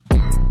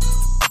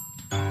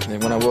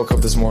And when I woke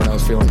up this morning, I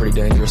was feeling pretty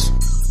dangerous.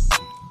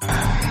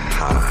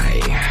 Hi.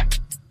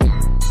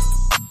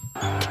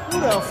 Who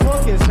the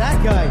fuck is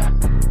that guy?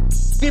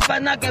 Keep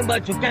on knocking,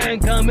 but you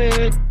can't come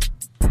in.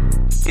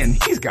 And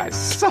these guys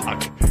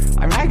suck.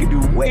 I mean, I could do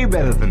way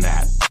better than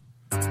that.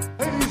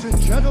 Ladies and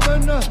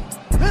gentlemen,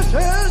 this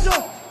is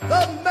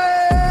the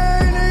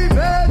main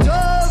event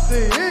of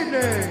the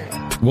evening.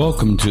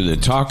 Welcome to the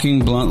Talking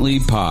Bluntly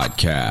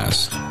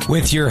podcast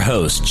with your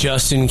host,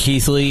 Justin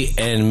Keithley,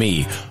 and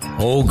me,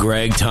 old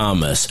Greg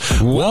Thomas.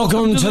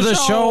 Welcome to the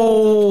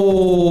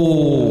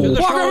show.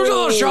 Welcome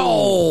to the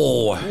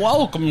show.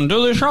 Welcome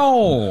to the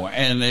show.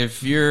 And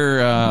if you're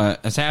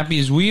as happy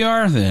as we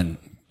are, then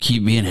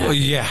keep being happy. Well,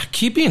 yeah,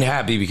 keep being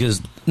happy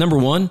because, number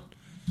one,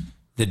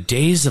 the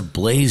days of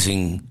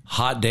blazing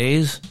hot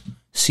days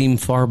seem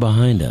far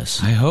behind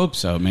us. I hope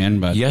so, man.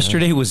 But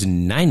yesterday was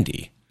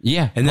 90.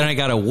 Yeah. And then I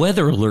got a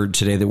weather alert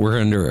today that we're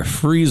under a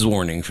freeze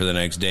warning for the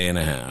next day and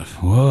a half.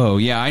 Whoa.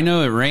 Yeah, I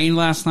know it rained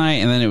last night,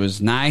 and then it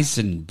was nice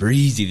and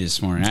breezy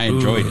this morning. I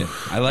enjoyed it.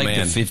 I like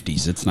the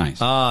 50s. It's nice.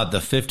 The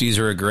 50s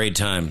are a great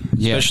time,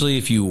 especially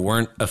if you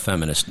weren't a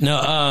feminist.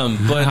 No,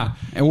 but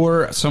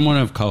or someone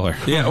of color.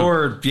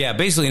 Yeah,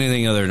 basically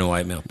anything other than a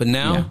white male. But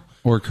now... Yeah.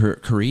 Or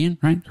Korean,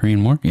 right?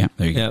 Korean War? Yeah,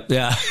 there you go.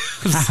 Yeah.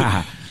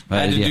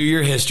 I had to do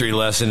your history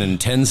lesson in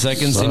 10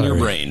 seconds in your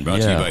brain.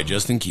 Brought to you by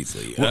Justin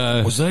Keithley.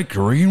 Was that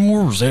Korean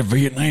War or was that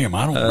Vietnam?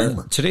 I don't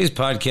remember. Today's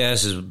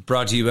podcast is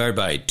brought to you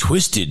by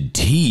Twisted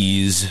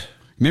Teas.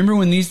 Remember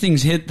when these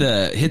things hit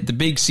the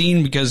big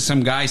scene because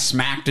some guy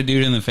smacked a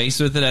dude in the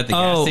face with it at the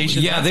gas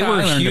station? Yeah, they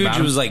were huge.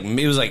 It was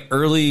like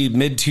early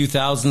mid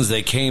 2000s.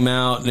 They came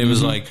out and it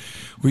was like,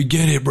 we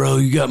get it, bro.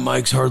 You got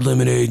Mike's Hard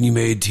Lemonade and you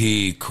made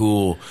tea.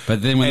 Cool.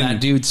 But then when that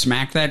dude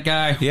smacked that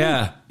guy.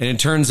 Yeah. And it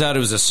turns out it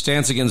was a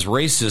stance against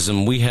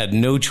racism. We had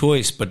no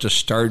choice but to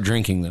start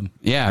drinking them.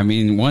 Yeah. I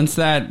mean, once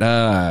that,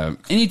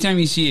 anytime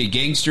you see a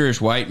gangsterish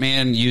white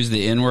man use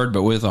the N-word,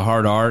 but with a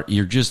hard R,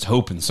 you're just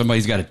hoping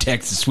somebody's got a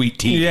Texas sweet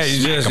tea. Yeah,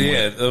 you just,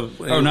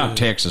 not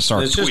Texas.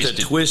 Sorry. It's just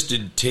a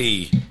twisted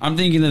tea. I'm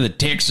thinking of the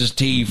Texas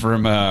tea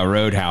from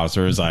Roadhouse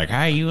where it's like,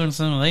 hey, you want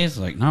some of this?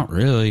 Like, not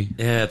really.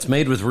 Yeah, it's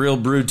made with real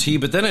brewed tea,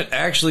 but then it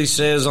actually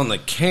says on the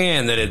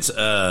can that it's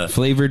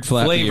flavored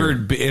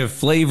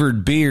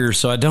beer,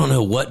 so I don't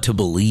know what to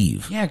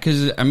believe. Yeah,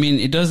 because, I mean,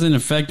 it doesn't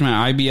affect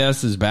my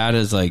IBS as bad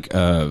as, like,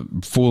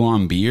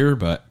 full-on beer,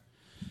 but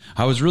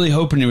I was really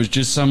hoping it was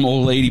just some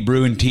old lady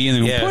brewing tea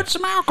and then put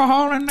some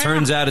alcohol in there.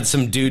 Turns out it's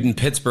some dude in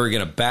Pittsburgh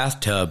in a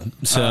bathtub.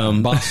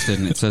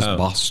 Boston. It says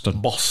Boston.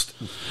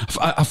 Boston.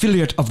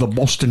 Affiliate of the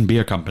Boston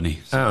Beer Company.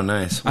 Oh,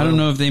 nice. I don't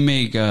know if they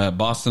make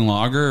Boston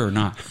Lager or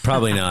not.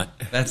 Probably not.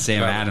 That's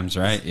Sam Adams,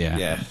 right? Yeah.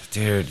 Yeah,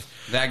 dude.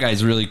 That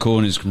guy's really cool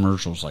in his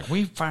commercials. Like,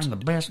 we find the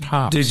best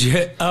hops. Did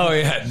you? Oh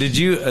yeah. Did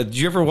you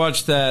ever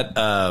watch that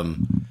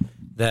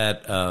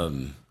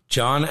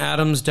John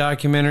Adams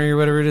documentary or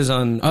whatever it is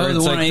on? The one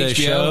on HBO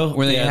show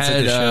where they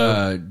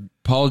had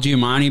Paul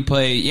Giamatti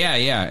play.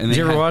 Yeah. And did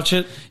you ever watch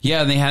it?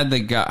 Yeah, they had the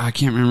guy. I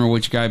can't remember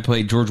which guy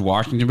played George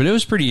Washington, but it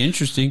was pretty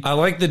interesting. I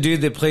like the dude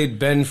that played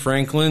Ben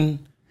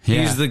Franklin.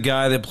 Yeah. He's the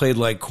guy that played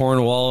like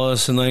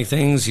Cornwallis and like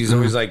things. He's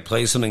always like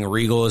plays something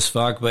regal as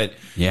fuck. But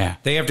yeah,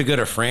 they have to go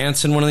to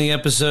France in one of the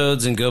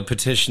episodes and go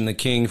petition the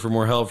king for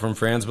more help from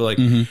France. But like,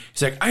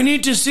 he's like, I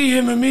need to see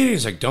him immediately.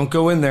 He's like, don't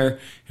go in there.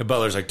 And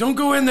Butler's like, don't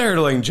go in there.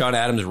 And like John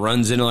Adams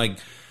runs into like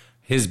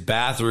his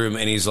bathroom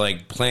and he's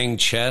like playing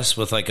chess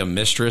with like a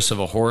mistress of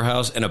a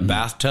whorehouse in a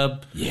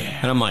bathtub. Yeah.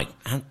 And I'm like,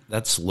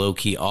 that's low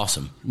key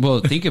awesome.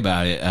 Well, think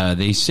about it.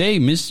 They say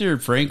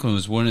Mr. Franklin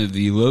was one of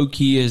the low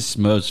keyest,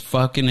 most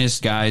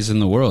fuckingest guys in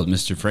the world.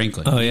 Mr.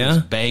 Franklin. Oh, He yeah?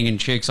 was banging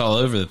chicks all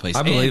over the place.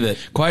 I believe And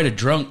it. Quite a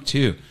drunk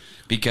too.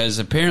 Because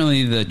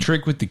apparently the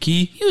trick with the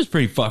key, he was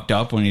pretty fucked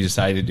up when he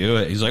decided to do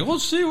it. He's like,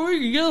 "Let's see where you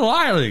can get a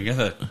liar." I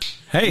thought,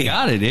 Hey,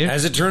 got it, dude.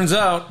 As it turns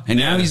out. And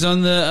now he's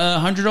on the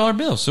 $100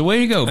 bill. So way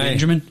to go,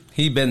 Benjamin.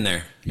 He been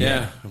there.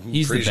 Yeah.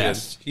 He's the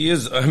best. He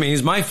is. I mean,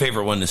 he's my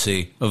favorite one to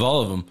see of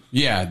all of them.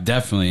 Yeah,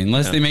 definitely.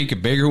 Unless they make a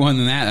bigger one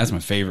than that, that's my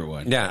favorite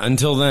one. Yeah,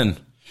 until then.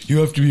 You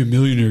have to be a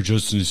millionaire,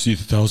 Justin, to see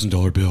the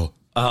 $1,000 bill.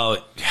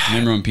 Oh,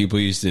 remember when people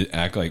used to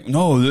act like,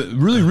 no, the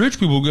really rich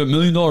people get $1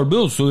 million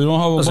bills, so they don't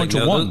have a bunch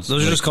of ones.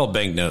 Those are just called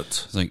bank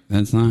notes. It's like,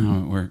 that's not how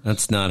it works.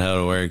 That's not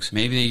how it works.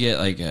 Maybe they get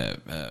like a,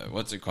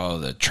 what's it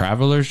called? A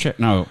traveler's check?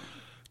 No,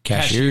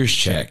 cashier's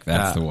check.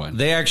 That's the one.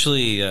 They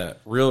actually,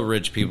 real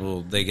rich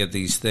people, they get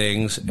these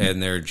things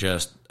and they're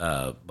just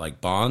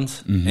like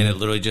bonds, and it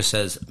literally just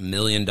says $1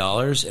 million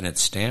and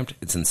it's stamped.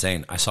 It's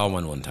insane. I saw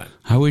one time.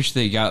 I wish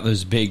they got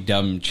those big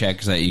dumb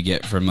checks that you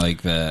get from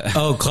like the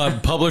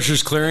Club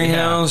Publishers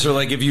Clearinghouse, or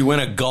like if you win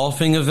a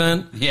golfing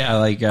event. Yeah,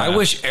 like I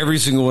wish every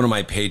single one of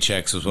my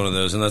paychecks was one of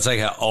those, and that's like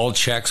how all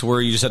checks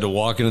were. You just had to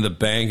walk into the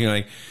bank and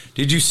like,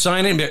 Did you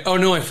sign it? And be like, oh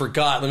no, I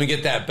forgot. Let me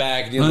get that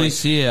back. And you're Let me like,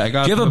 see it. I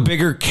got. Do you have a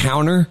bigger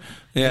counter?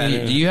 Yeah.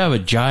 Do you have a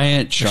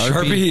giant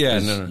Sharpie? Yeah.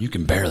 'Cause No. You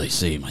can barely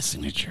see my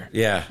signature.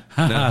 Yeah.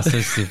 No. So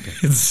stupid.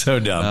 It's so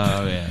dumb.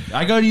 Oh yeah.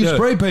 I got to use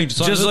spray paint.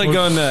 Just like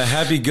on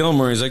Happy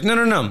Gilmore, he's like, no.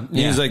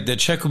 Yeah. He's like, the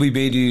check will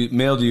be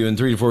mailed to you in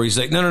 3 to 4 weeks. He's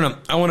like, no.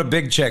 I want a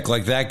big check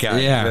like that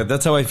guy. Yeah.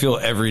 That's how I feel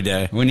every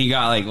day. When he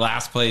got like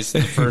last place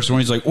in the first one,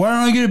 he's like, "Why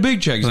don't I get a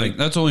big check?" He's like,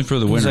 "That's only for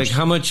the He's winners." like,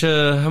 how much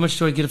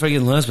do I get if I get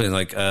in last place?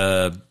 Like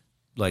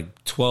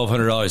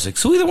 $1,200. Like,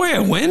 so either way I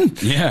win.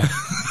 Yeah.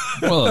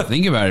 Well,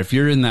 think about it. If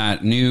you're in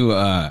that new,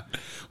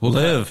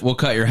 we'll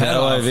cut your head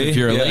off LIV? if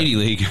you're a Yeah. lady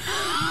league.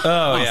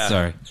 Oh, yeah.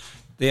 Sorry.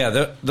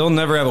 Yeah, they'll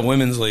never have a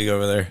women's league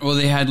over there. Well,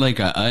 they had like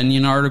an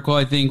Onion article,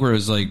 I think, where it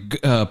was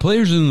like,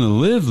 players in the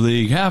LIV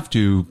League have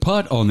to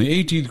putt on the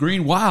 18th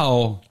green.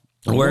 Wow.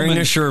 Wearing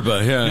a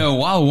Sherpa, yeah. No,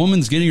 while a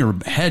woman's getting her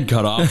head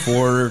cut off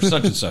for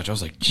such and such. I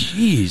was like,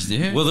 jeez,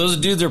 dude. Well, those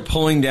dudes are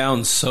pulling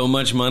down so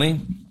much money.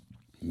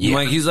 Yeah.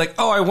 Like, he's like,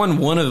 oh, I won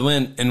one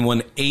event and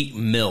won $8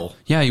 million.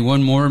 Yeah, he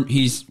won more.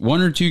 He's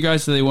one or two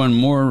guys said they won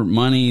more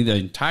money the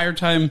entire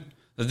time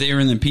that they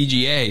were in the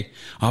PGA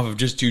off of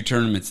just 2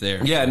 tournaments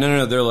there. Yeah,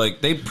 no. They're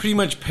like, they pretty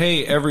much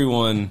pay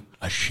everyone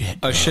A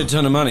shit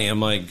ton of money. I'm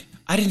like,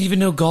 I didn't even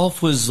know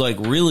golf was like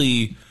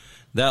really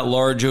that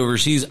large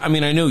overseas. I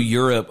mean, I know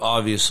Europe,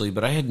 obviously,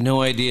 but I had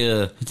no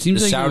idea It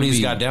seems the like it would Saudis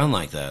be got down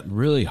like that.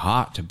 really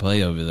hot to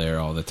play over there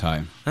all the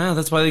time. Ah,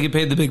 that's why they get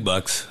paid the big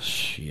bucks.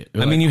 Shit.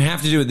 I mean, you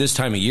have to do it this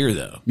time of year,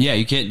 though. Yeah,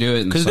 you can't do it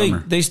in the Because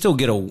summer. they still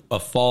get a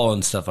fall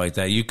and stuff like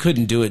that. You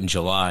couldn't do it in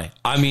July.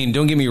 I mean,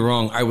 don't get me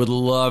wrong. I would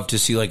love to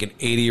see like an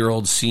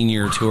 80-year-old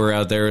senior tour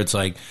out there. It's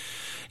like,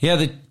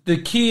 yeah, the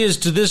key is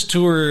to this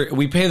tour,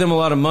 we pay them a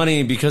lot of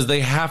money because they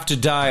have to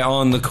die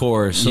on the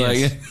course.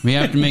 Yes. Like, We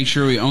have to make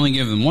sure we only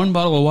give them 1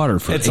 bottle of water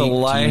for it's a 18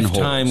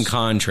 lifetime holes.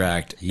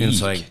 contract. And it's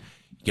Yeek. like,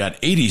 you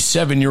got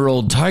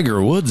 87-year-old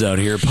Tiger Woods out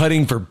here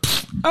putting for,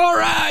 all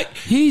right,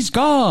 He's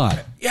gone.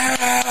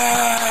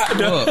 yeah.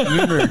 Well,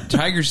 remember,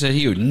 Tiger said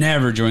he would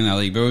never join that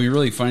league, but it would be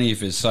really funny if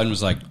his son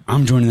was like,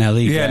 I'm joining that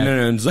league. Yeah, Dad.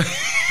 no. It's like,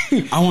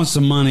 I want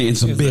some money and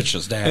some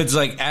bitches, Dad. it's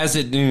like, as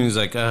it knew, it's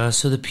like,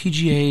 so the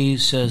PGA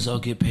says I'll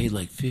get paid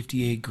like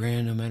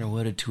 $58,000 no matter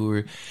what a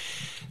tour.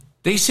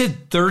 They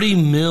said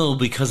 $30 million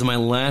because my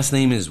last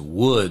name is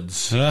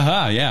Woods.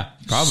 Yeah,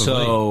 probably.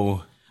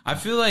 So I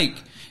feel like,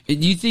 do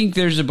you think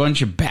there's a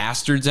bunch of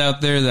bastards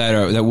out there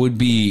that would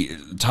be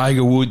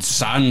Tiger Woods'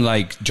 son,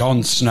 like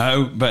Jon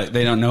Snow, but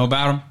they don't know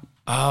about him?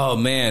 oh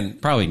man,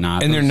 Probably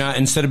not. and they're not.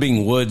 Instead of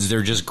being woods,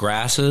 they're just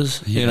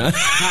grasses. You know,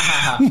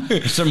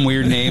 some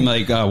weird name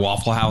like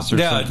Waffle House or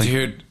yeah, something.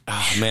 dude.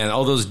 Oh, man,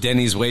 all those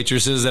Denny's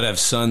waitresses that have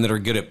son that are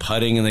good at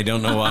putting and they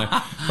don't know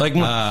why. Like,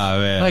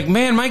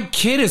 man. my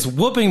kid is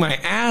whooping my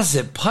ass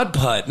at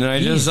putt, and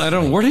I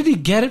don't. Where did he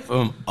get it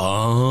from?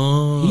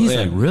 Oh, He's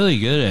yeah. like really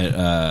good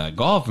at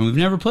golf, and we've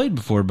never played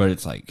before, but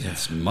it's like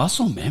it's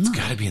muscle memory. It's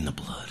got to be in the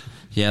blood.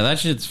 Yeah, that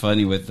shit's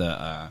funny with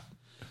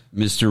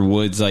Mr.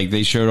 Woods. Like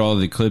they showed all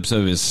the clips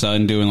of his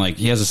son doing like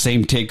he has the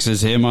same ticks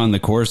as him on the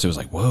course. It was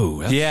like,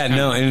 whoa, that's Yeah, kinda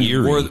no, and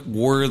eerie.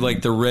 wore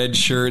like the red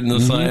shirt and the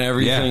sun and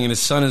everything, Yeah. and his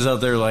son is out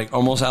there like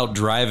almost out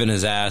driving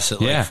his ass at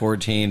Yeah. like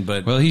 14.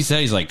 But Well, he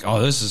said he's like,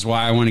 oh, this is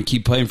why I want to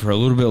keep playing for a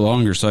little bit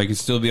longer so I can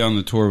still be on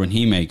the tour when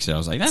he makes it. I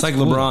was like, that's it's like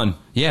cool. LeBron.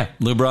 Yeah,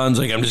 LeBron's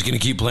like, I'm just going to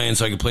keep playing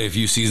so I can play a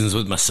few seasons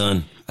with my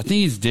son. I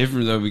think it's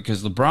different though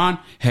because LeBron.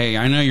 Hey,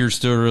 I know you're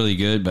still really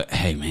good, but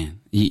hey, man,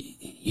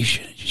 you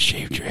should have just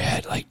shaved your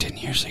head like 10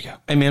 years ago.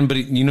 Hey, man, but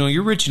you know,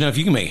 you're rich enough,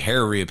 you can make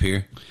hair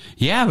reappear.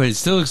 Yeah, but it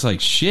still looks like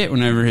shit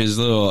whenever his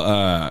little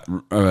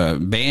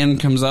band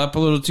comes up a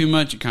little too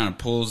much. It kind of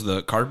pulls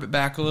the carpet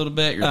back a little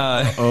bit. You're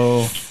like,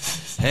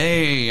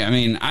 hey. I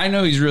mean, I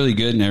know he's really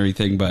good and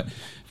everything, but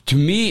to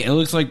me, it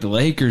looks like the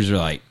Lakers are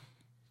like,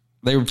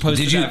 they were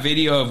posting Did you- that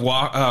video of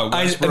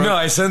Westbrook.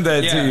 I sent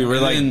that Yeah, to you. We're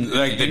and like, then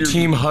like the interview-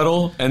 team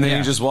huddle, and then Yeah.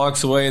 he just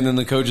walks away, and then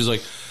the coach is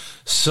like,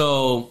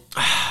 so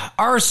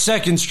our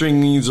second string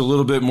needs a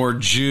little bit more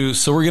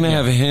juice, so we're going to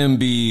have him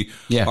be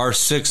Yeah. our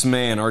sixth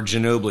man, our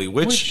Ginobili,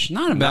 which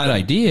Not a bad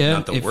idea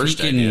Not the if worst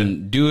he can idea.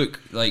 do it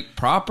like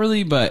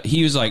properly. But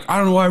he was like, I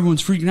don't know why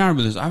everyone's freaking out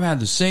about this. I've had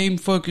the same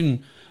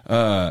fucking.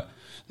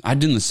 I've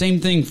done the same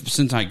thing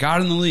since I got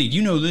in the league.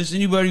 You know this.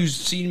 Anybody who's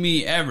seen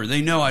me ever,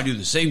 they know I do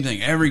the same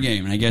thing every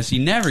game. And I guess he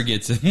never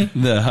gets in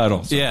the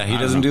huddle. So Yeah, he I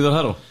don't doesn't know. do the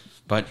huddle.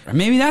 But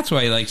maybe that's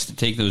why he likes to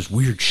take those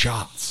weird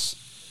shots.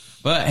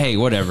 But hey,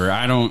 whatever.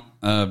 I don't.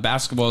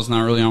 Basketball is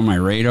not really on my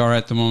radar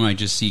at the moment. I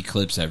just see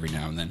clips every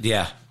now and then.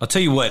 Yeah, I'll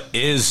tell you what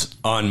is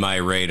on my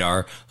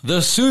radar: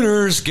 the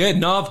Sooners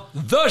getting off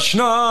the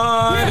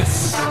schneid.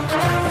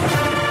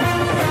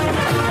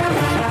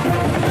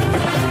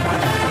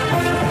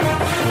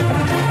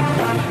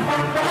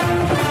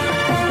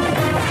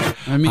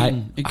 I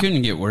mean, it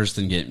couldn't get worse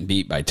than getting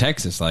beat by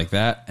Texas like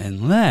that,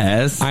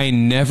 unless I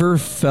never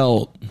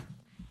felt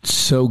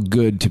so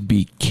good to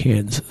beat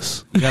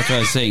Kansas. that's what I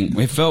was saying.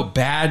 It felt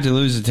bad to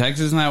lose to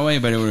Texas in that way,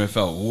 but it would have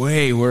felt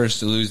way worse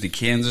to lose to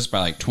Kansas by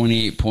like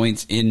 28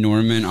 points in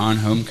Norman on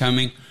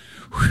homecoming.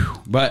 Whew.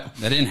 But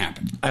that didn't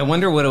happen. I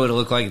wonder what it would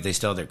look like if they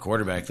still had their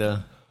quarterback, though.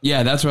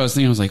 Yeah, that's what I was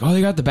thinking. I was like, oh,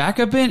 they got the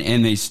backup in,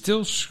 and they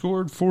still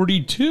scored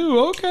 42.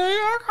 Okay.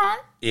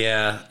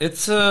 Yeah,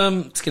 it's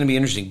going to be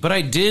interesting. But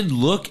I did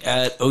look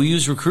at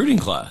OU's recruiting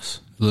class.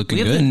 Looking we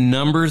have good. the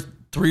number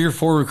 3 or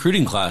 4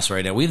 recruiting class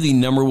right now. We have the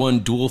number 1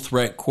 dual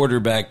threat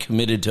quarterback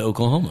committed to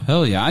Oklahoma.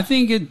 Hell yeah. I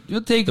think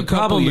it'll take a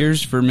couple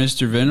years for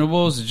Mr.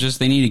 Venables. It's just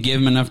they need to give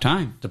him enough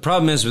time. The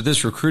problem is with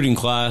this recruiting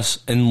class,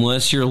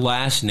 unless your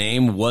last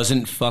name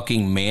wasn't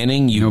fucking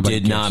Manning, Nobody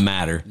did cares. not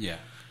matter. Yeah.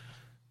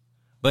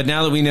 But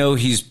now that we know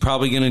he's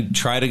probably going to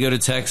try to go to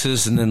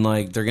Texas, and then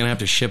like they're going to have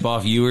to ship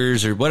off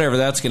Ewers or whatever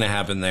that's going to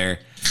happen there.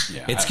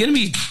 Yeah. It's going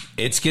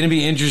to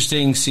be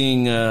interesting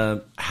seeing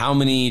how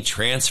many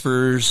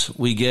transfers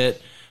we get.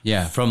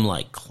 Yeah. From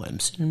like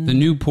Clemson. The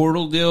new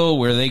portal deal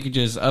where they could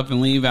just up and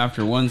leave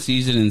after one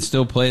season and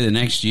still play the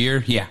next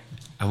year. Yeah.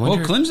 Well,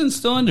 Clemson's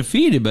still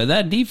undefeated, but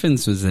that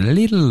defense was a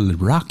little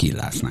rocky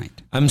last night.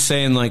 I'm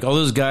saying like all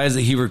those guys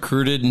that he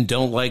recruited and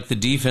don't like the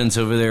defense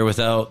over there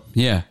without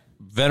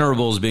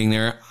Venerables being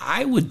there.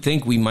 I would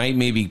think we might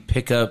maybe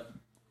pick up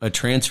a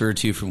transfer or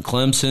two from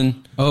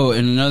Clemson. Oh,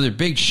 and another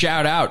big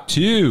shout out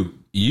to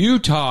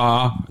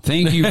Utah.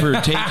 Thank you for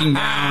taking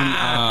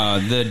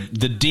down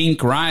the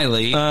Dink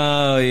Riley.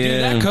 Oh, yeah.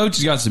 Dude, that coach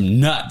has got some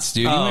nuts,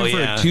 dude. He went for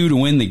yeah. a 2 to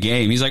win the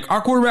game. He's like,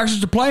 our quarterback's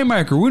just a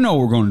playmaker. We know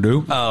what we're going to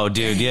do. Oh,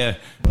 dude, yeah.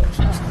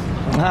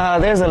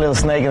 There's a little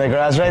snake in the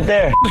grass right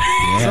there.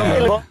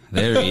 Yeah.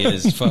 There he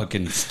is,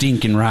 fucking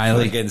stinking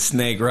Riley. Fucking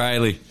Snake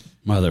Riley.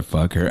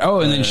 Motherfucker.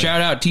 Oh, and then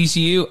shout out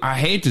TCU. I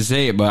hate to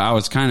say it, but I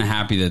was kind of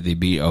happy that they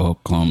beat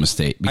Oklahoma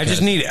State. I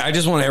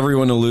just want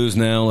everyone to lose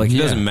now. Like, it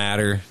doesn't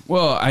matter.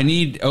 Well, I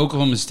need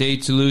Oklahoma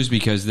State to lose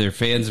because their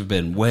fans have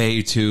been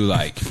way too,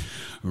 like,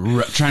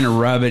 trying to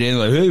rub it in.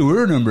 Like, hey,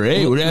 we're number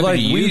 8. What happened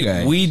to you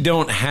guys? We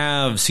don't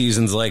have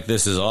seasons like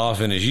this as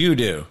often as you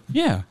do.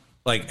 Yeah.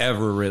 Like,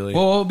 ever, really.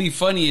 Well, what would be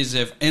funny is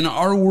if in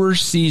our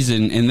worst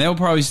season, and they'll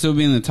probably still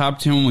be in the top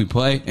 10 when we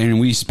play, and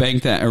we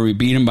spank that, or we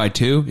beat them by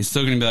 2, it's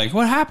still going to be like,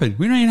 what happened?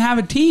 We don't even have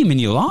a team,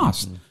 and you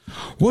lost.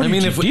 What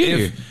did you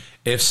do?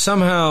 If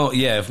somehow,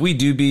 if we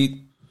do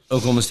beat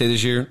Oklahoma State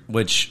this year,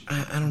 which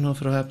I don't know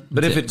if it'll happen,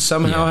 but if it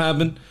somehow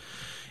happened,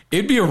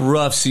 it'd be a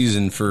rough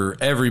season for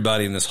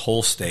everybody in this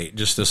whole state.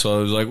 Just this, I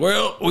was like,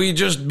 well, we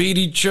just beat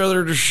each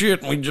other to shit,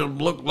 and we just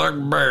look like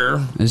bear.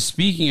 And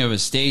speaking of a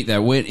state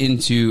that went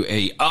into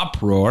a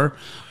uproar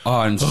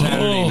on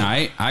Saturday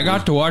night, I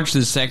got to watch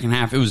the second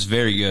half. It was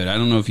very good. I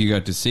don't know if you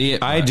got to see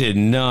it. I did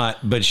not,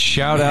 but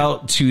shout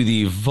out to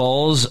the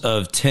Vols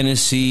of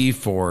Tennessee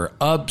for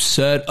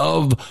upset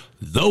of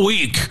the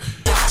week.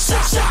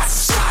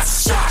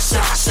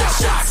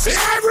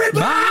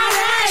 Everybody!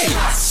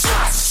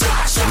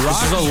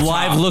 This is a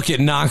live look at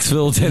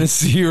Knoxville,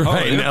 Tennessee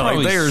right now.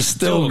 Like, they are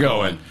still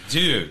going.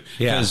 Dude,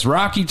 because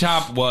Rocky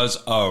Top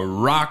was a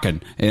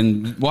rockin'.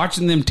 And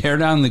watching them tear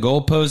down the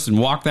goalpost and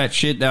walk that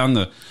shit down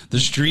the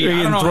street. You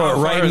can throw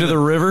it right into the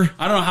river.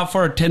 I don't know how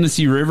far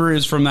Tennessee River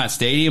is from that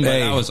stadium, but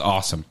that was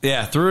awesome.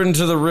 Yeah, threw it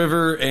into the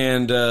river,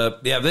 and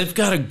they've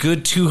got a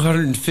good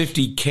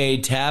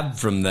 $250K tab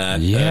from that.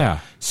 Yeah.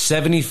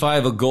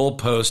 75 a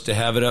goalpost to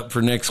have it up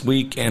for next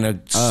week, and a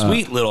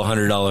sweet little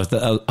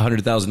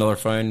 $100,000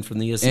 fine from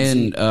the SEC.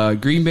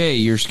 And Green Bay,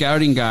 your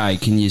scouting guy,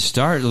 can you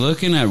start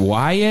looking at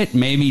Wyatt?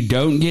 Maybe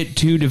don't get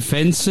 2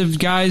 defensive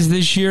guys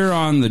this year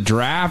on the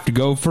draft.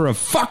 Go for a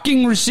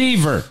fucking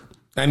receiver.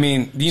 I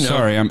mean,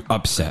 Sorry, I'm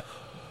upset.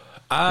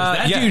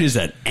 That dude is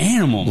an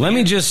animal. Let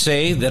me just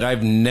say that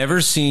I've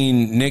never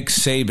seen Nick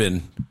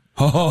Saban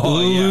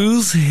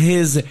lose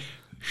his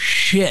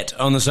shit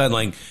on the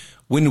sideline.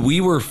 When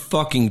we were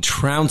fucking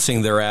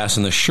trouncing their ass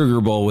in the Sugar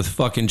Bowl with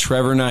fucking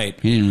Trevor Knight.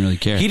 He didn't really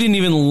care. He didn't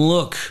even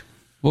look.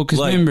 Well, because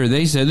remember,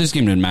 they said this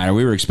game didn't matter.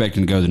 We were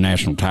expecting to go to the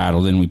national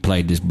title. Then we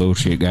played this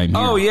bullshit game here.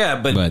 Oh, yeah.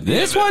 But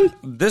this one?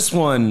 This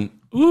one.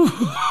 Ooh.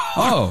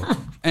 Oh,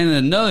 and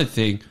another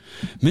thing.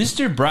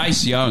 Mr.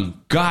 Bryce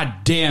Young,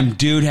 goddamn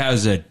dude,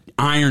 has a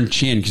iron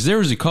chin. Because there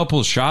was a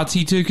couple of shots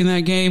he took in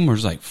that game where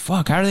it's like,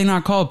 fuck, how do they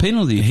not call a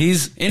penalty?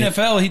 He's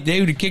NFL, they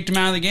would have kicked him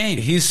out of the game.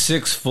 He's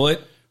 6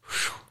 foot.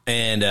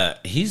 And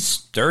he's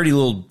sturdy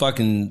little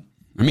fucking.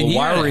 I mean, he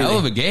had a hell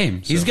of a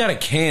game. He's got a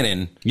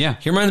cannon. Yeah,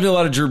 he reminds me a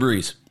lot of Drew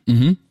Brees.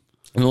 Mm-hmm.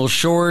 A little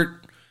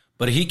short,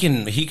 but he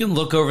can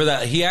look over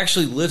that. He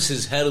actually lifts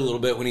his head a little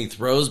bit when he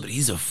throws, but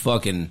he's a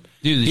fucking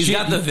dude. He's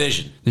got the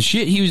vision. The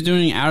shit he was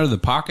doing out of the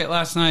pocket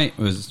last night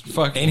was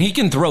fucking. And he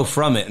can throw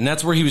from it, and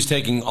that's where he was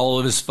taking all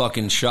of his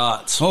fucking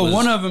shots. Oh,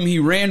 one of them he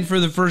ran for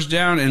the first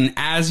down, and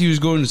as he was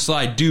going to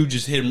slide, dude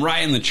just hit him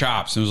right in the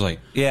chops. It was like,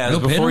 yeah, no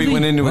before penalty? He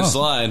went into his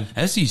slide.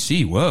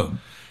 SEC, whoa,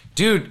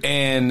 dude,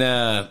 and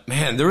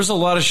man, there was a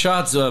lot of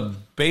shots.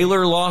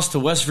 Baylor lost to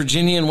West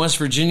Virginia and West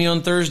Virginia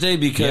on Thursday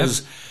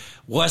because. Yep.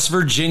 West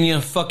Virginia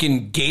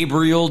fucking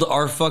Gabriel'd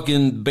our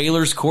fucking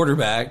Baylor's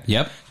quarterback.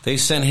 Yep. They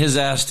sent his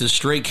ass to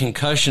straight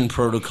concussion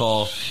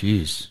protocol.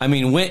 Jeez. I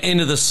mean, went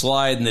into the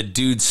slide and the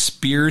dude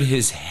speared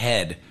his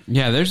head.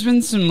 Yeah, there's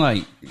been some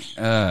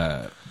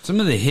some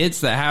of the hits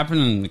that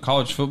happened in the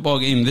college football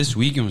game this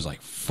weekend was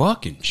like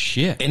fucking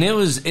shit. And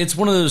it's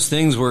one of those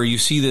things where you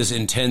see this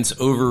intense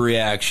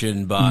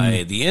overreaction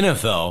by the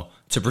NFL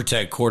to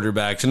protect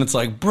quarterbacks. And it's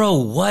like, bro,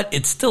 what?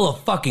 It's still a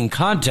fucking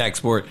contact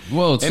sport.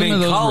 Well, and some in of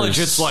those college,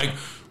 were- it's like,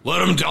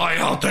 let them die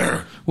out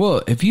there.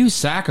 Well, if you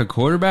sack a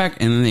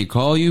quarterback and then they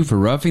call you for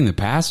roughing the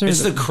passer,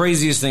 It's the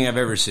craziest thing I've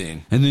ever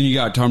seen. and then you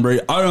got Tom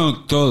Brady, I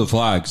don't throw the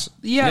flags.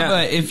 Yeah, Yeah.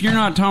 but if you're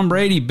not Tom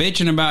Brady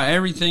bitching about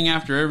everything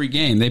after every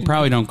game, they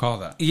probably don't call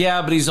that.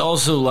 Yeah, but he's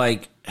also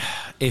like,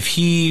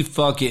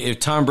 if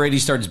Tom Brady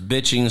starts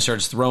bitching and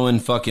starts throwing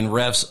fucking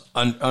refs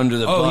under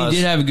the Oh, bus. he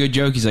did have a good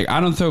joke. He's like,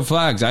 I don't throw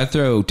flags, I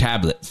throw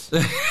tablets.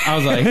 I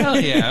was like, hell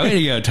yeah, way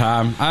to go,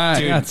 Tom. Dude,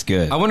 That's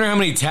good. I wonder how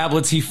many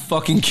tablets he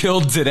fucking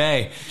killed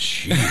today.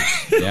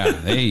 Jeez.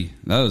 Yeah,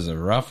 that was a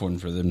rough one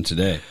for them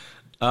today.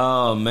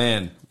 Oh,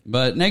 man.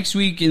 But next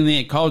week in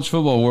the college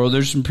football world,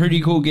 there's some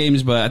pretty cool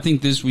games. But I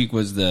think this week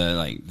was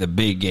the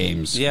big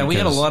games. Yeah, we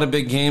got a lot of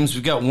big games.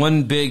 We've got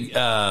one big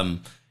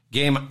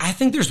game. I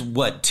think there's,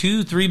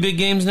 2-3 big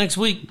games next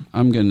week?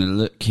 I'm gonna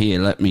look here.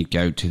 Let me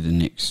go to the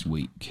next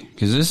week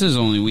because this is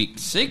only week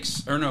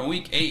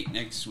 8.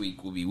 Next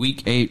week will be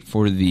week 8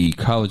 for the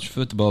college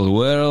football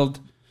world.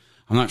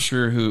 I'm not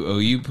sure who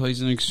OU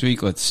plays next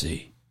week. Let's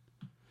see.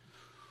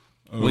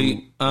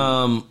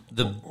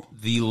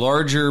 The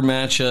larger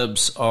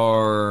matchups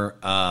are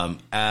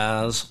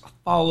as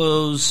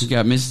follows. You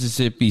got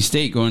Mississippi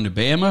State going to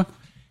Bama,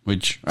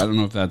 which I don't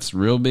know if that's a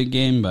real big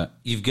game, but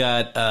You've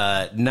got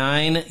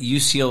 9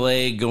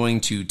 UCLA going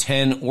to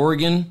 10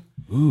 Oregon.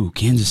 ooh,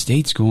 Kansas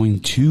State's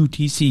going to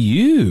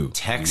TCU.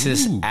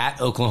 Texas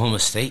at Oklahoma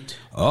State.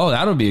 Oh,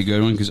 that'll be a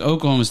good one because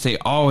Oklahoma State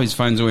always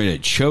finds a way to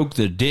choke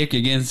the dick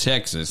against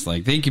Texas.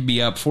 Like they could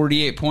be up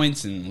 48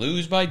 points and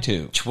lose by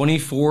 2.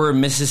 24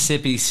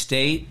 Mississippi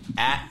State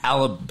at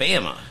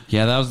Alabama.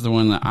 Yeah, that was the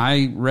one that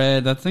I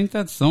read. I think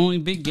that's the only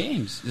big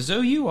games. Is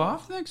OU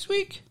off next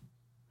week?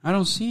 I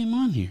don't see him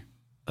on here.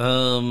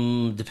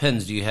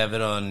 Depends. Do you have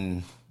it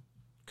on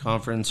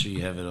conference or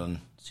you have it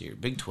on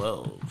Big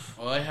 12?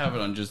 Well, I have it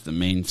on just the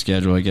main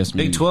schedule, I guess.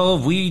 Big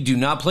 12, we do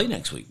not play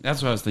next week.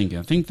 That's what I was thinking.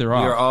 I think they're We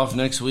off. are off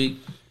next week.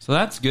 So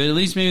that's good. At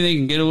least maybe they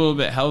can get a little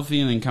bit healthy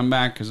and then come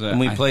back.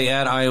 And we play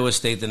at Iowa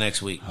State the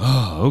next week.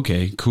 Oh,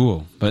 okay,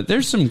 cool. But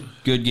there's some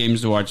good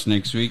games to watch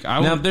next week.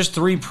 Now, there's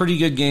 3 pretty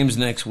good games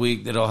next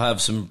week that'll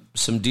have some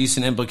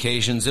decent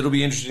implications. It'll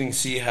be interesting to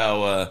see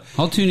how...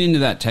 I'll tune into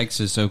that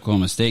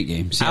Texas-Oklahoma State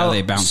game. See how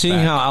they bounce Seeing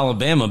back. how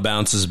Alabama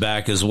bounces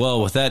back as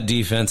well with that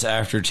defense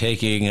after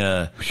taking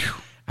an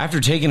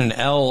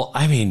L.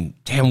 I mean,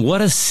 damn,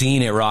 what a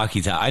scene at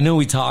Rocky Top. I know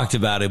we talked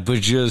about it,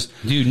 but just...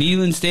 Dude,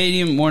 Neyland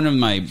Stadium, one of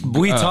my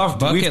We've talked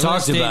about it.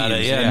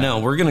 stadiums, Yeah, no,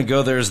 we're going to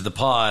go there as the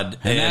pod.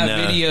 And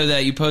that video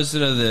that you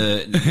posted of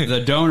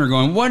the donor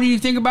going, what do you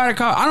think about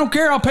it? I don't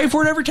care. I'll pay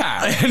for it every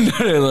time.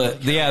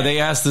 Yeah, they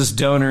asked this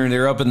donor, and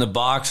they're up in the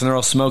box, and they're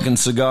all smoking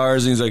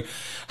cigars, and he's like,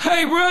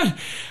 hey, bro,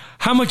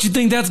 how much you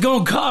think that's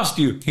going to cost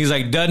you? He's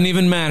like, doesn't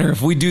even matter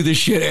if we do this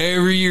shit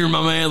every year,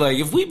 my man. Like,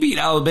 if we beat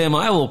Alabama,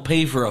 I will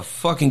pay for a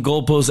fucking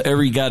goalpost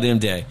every goddamn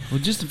day. Well,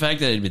 just the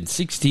fact that it had been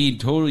 16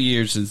 total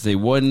years since they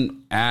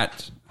won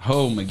at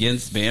home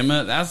against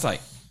Bama,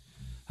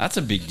 that's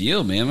a big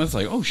deal, man. That's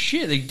like, oh,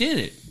 shit, they did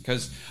it.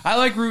 Because I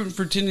like rooting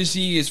for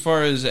Tennessee as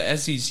far as the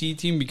SEC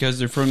team because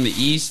they're from the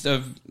east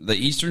of the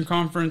Eastern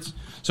Conference.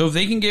 So if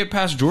they can get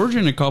past Georgia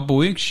in a couple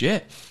weeks,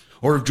 shit.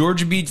 Or if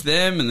Georgia beats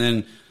them and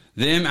then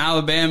them,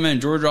 Alabama, and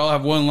Georgia all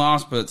have one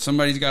loss, but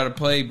somebody's got to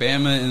play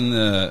Bama in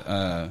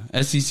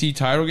the SEC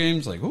title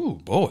games. Like, oh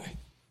boy,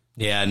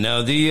 yeah. No,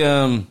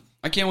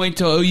 I can't wait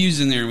till OU's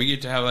in there and we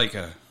get to have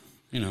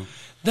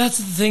That's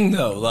the thing,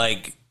 though.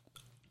 Like,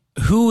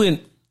 who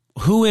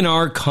in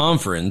our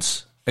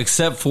conference,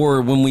 except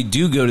for when we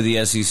do go to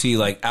the SEC,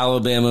 like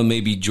Alabama,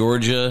 maybe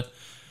Georgia,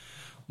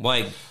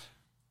 like.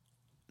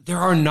 There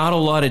are not a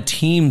lot of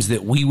teams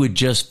that we would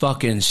just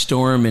fucking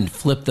storm and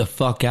flip the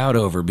fuck out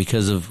over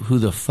because of who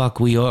the fuck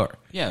we are.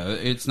 Yeah,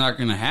 it's not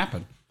going to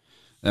happen.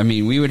 I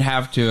mean, we'd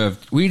have to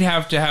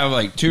have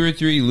like 2 or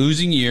 3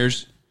 losing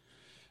years,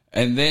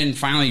 and then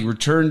finally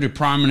return to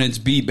prominence,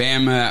 beat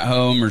Bama at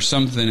home or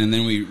something, and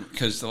then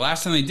because the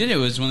last time they did it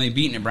was when they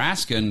beat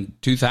Nebraska in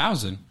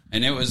 2000,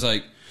 and it was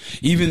like.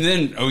 Even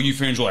then, OU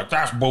fans were like,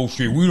 that's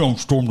bullshit. We don't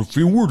storm the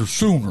field. We're the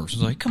Sooners.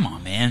 It's like, come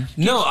on, man.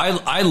 No,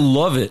 I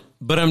love it.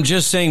 But I'm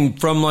just saying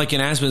from like an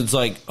aspect, it's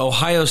like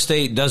Ohio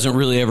State doesn't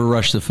really ever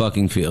rush the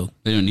fucking field.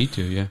 They don't need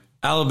to, yeah.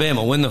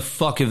 Alabama, when the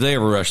fuck have they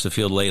ever rushed the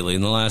field lately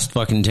in the last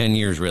fucking 10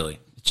 years, really?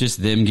 It's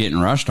just them getting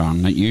rushed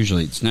on. Not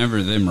usually. It's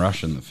never them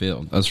rushing the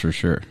field. That's for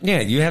sure. Yeah,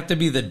 you have to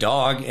be the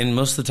dog, and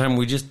most of the time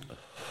we just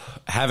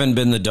haven't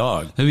been the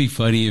dog. That'd be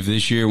funny if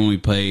this year when we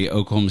play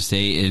Oklahoma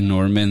State in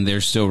Norman, they're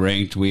still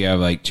ranked. We have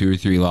like 2 or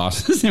 3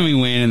 losses, and we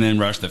win and then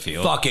rush the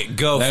field. Fuck it,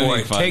 go That'd for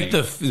be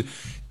it. funny.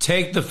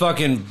 Take the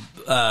fucking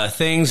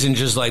things and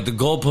just like the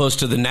goalpost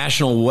to the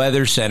National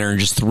Weather Center and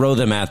just throw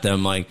them at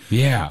them. Like,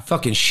 Yeah.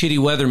 fucking shitty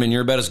weathermen.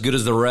 You're about as good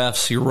as the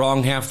refs. You're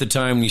wrong half the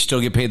time and you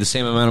still get paid the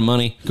same amount of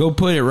money. Go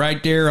put it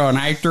right there on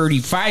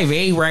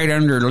I-35A, right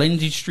under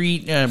Lindsay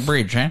Street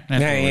Bridge, huh?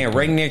 That's what we're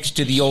right next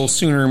to the old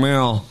Sooner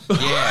Mill.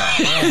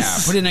 Yeah.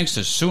 Put it next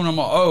to Sooner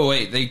Mall. Oh,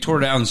 wait, they tore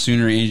down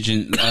Sooner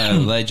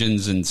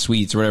Legends and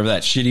Suites, or whatever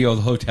that shitty old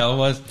hotel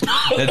was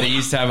that they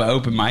used to have an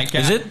open mic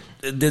at. Is it?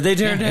 Did they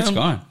tear it down? It's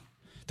gone.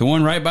 The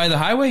one right by the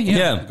highway?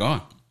 Yeah.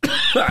 Gone.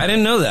 I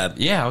didn't know that.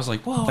 Yeah, I was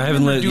like, whoa. I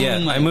haven't lived. Yeah,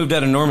 like, I moved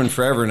out of Norman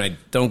forever, and I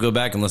don't go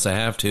back unless I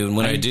have to. And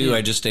when I do, did.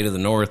 I just stay to the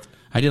north.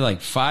 I did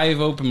like 5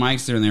 open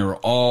mics there, and they were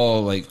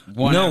all like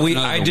one. No, after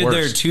another, I the did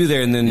there worst. too.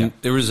 There, and then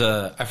there was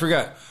I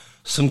forgot,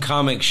 some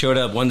comic showed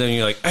up one day, and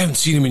you're like, I haven't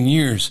seen him in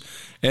years,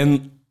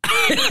 and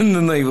and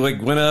then they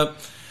like went up,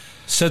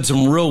 said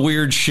some real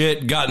weird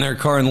shit, got in their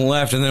car and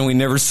left, and then we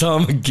never saw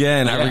him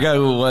again. I forgot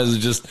who it was.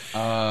 Just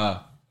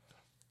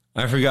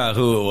I forgot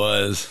who it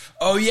was.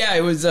 Oh yeah,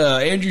 it was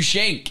Andrew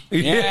Shank.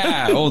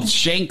 Yeah, old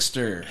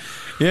Shankster.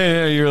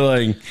 Yeah, you're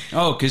like,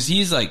 oh, because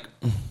he's like,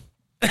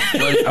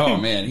 oh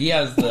man,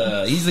 he's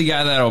the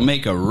guy that'll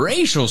make a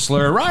racial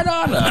slur right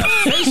on a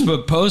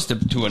Facebook post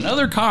to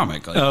another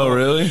comic. Like, oh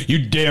really?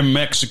 You damn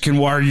Mexican!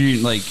 Why are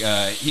you like?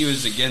 He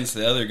was against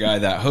the other guy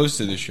that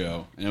hosted the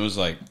show, and it was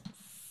like,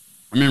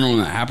 I remember when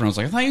that happened. I was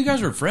like, I thought you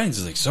guys were friends.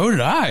 He's like, so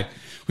did I.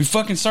 We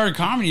fucking started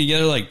comedy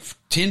together like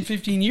 10,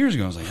 15 years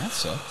ago. I was like, that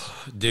sucks.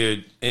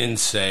 Dude,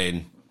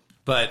 insane.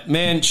 But,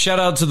 man, shout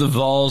out to the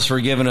Vols for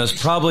giving us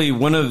probably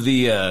one of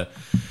the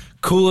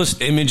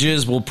coolest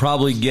images we'll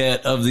probably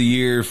get of the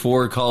year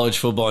for college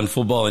football and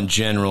football in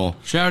general.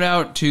 Shout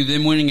out to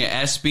them winning an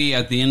ESPY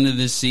at the end of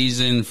this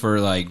season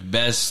for, like,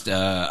 best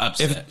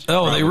upset.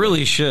 They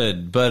really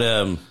should.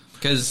 But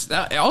because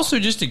also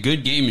just a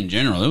good game in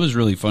general. It was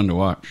really fun to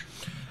watch.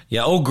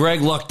 Yeah, old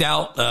Greg lucked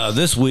out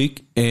this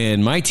week,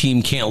 and my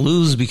team can't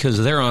lose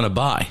because they're on a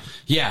bye.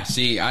 Yeah,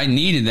 see, I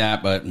needed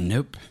that, but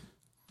nope.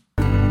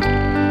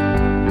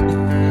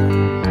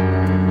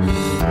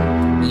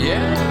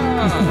 Yeah.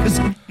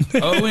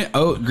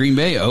 Green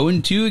Bay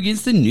 0-2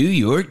 against the New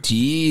York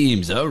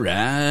teams. All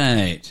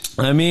right.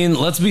 I mean,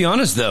 let's be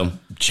honest, though.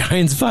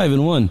 Giants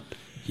 5-1.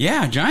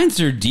 Yeah, Giants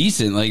are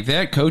decent. Like,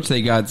 that coach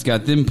they got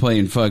them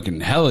playing fucking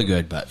hella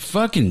good. But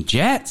fucking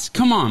Jets?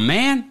 Come on,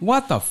 man.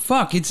 What the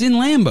fuck? It's in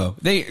Lambeau.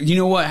 You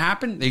know what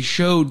happened? They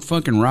showed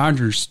fucking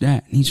Rodgers'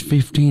 stat. He's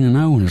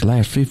 15-0 in his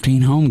last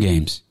 15 home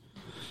games.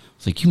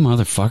 It's like, you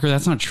motherfucker,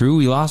 that's not true.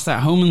 We lost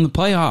that home in the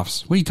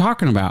playoffs. What are you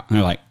talking about? And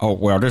they're like, oh,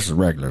 well, this is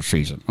regular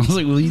season. I was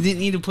like, well, you didn't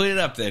need to put it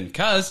up then,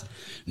 because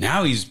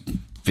now he's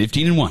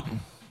 15-1.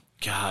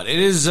 God, it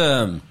is...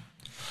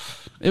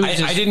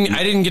 I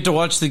didn't get to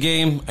watch the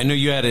game. I know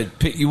you had it.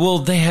 Well,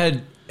 they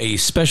had a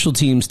special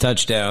teams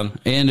touchdown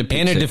and a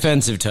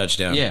defensive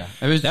touchdown. Yeah,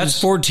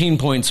 that's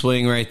 14-point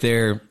swing right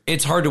there.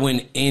 It's hard to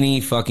win any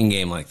fucking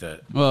game like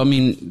that. Well, I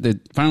mean, the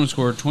final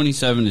score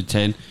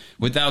 27-10.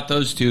 Without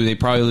those two, they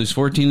probably lose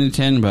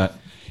 14-10. But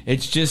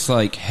it's just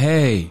like,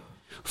 hey,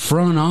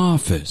 front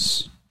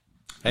office,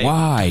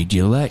 why'd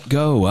you let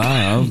go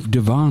of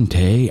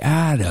Devontae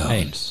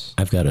Adams?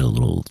 Hey, I've got a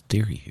little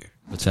theory here.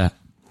 What's that?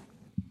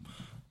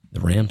 The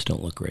Rams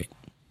don't look great.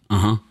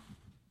 Uh-huh.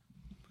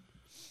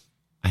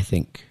 I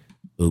think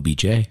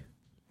OBJ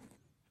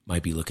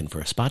might be looking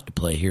for a spot to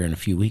play here in a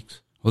few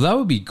weeks. Well, that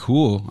would be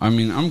cool. I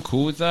mean, I'm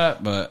cool with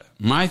that, but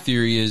my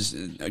theory is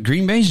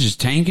Green Bay's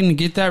just tanking to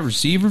get that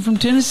receiver from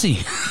Tennessee.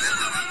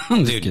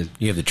 Dude,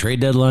 you have the trade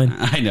deadline?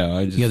 I know.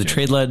 You have the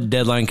trade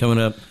deadline coming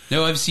up.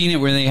 No, I've seen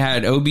it where they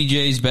had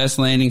OBJ's best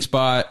landing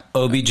spot.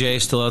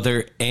 OBJ still out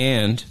there,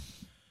 and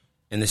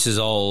this is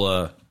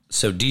all...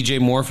 So DJ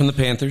Moore from the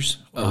Panthers,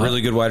 a really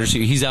good wide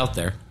receiver. He's out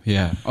there.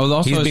 Yeah. Oh,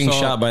 also he's being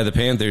shot by the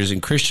Panthers.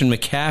 And Christian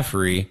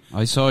McCaffrey.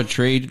 I saw a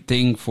trade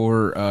thing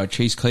for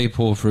Chase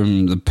Claypool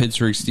from the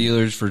Pittsburgh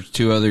Steelers for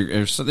 2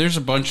 other. So there's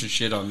a bunch of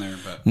shit on there,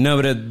 but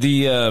no. But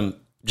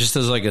just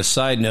as like a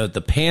side note,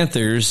 the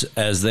Panthers,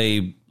 as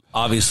they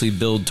obviously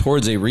build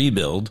towards a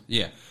rebuild,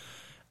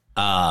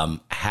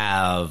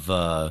 have.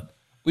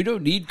 We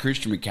don't need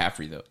Christian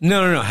McCaffrey though.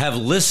 No. Have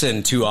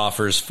listened to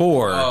offers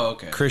for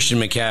Christian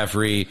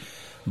McCaffrey.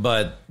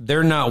 But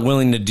they're not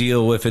willing to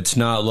deal if it's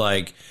not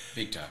like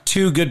big time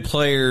 2 good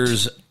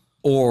players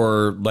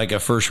or like a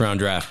first-round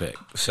draft pick.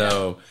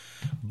 So,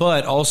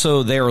 but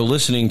also they are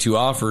listening to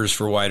offers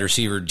for wide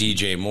receiver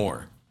DJ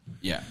Moore.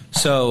 Yeah.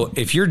 So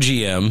if your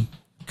GM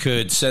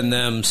could send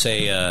them,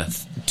 say,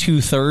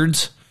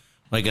 2/3,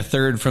 like a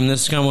third from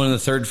this one and a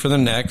third for the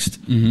next,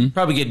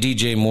 probably get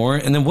DJ Moore.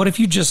 And then what if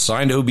you just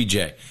signed OBJ?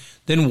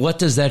 Then what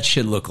does that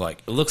shit look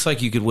like? It looks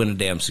like you could win a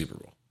damn Super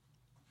Bowl.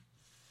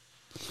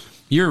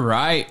 You're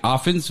right,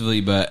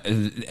 offensively, but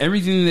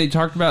everything they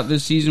talked about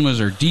this season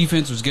was our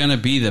defense was going to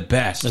be the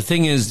best. The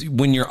thing is,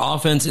 when your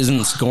offense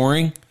isn't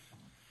scoring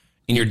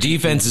and your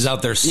defense is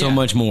out there so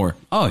much more.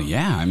 Oh,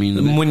 yeah. I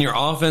mean, when your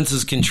offense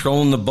is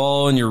controlling the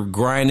ball and you're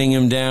grinding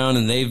them down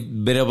and they've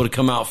been able to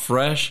come out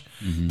fresh,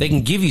 they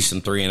can give you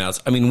some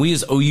 3-and-outs. I mean, we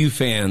as OU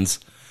fans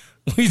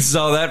We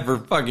saw that for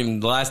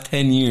fucking the last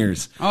 10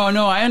 years. Oh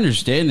no, I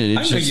understand it.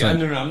 It's just like,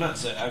 I'm not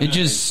saying. it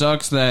just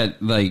sucks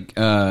that like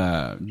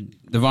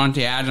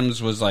Devontae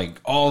Adams was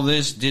like all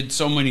this, did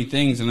so many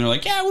things, and they're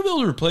like, yeah, we'll be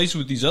able to replace it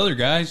with these other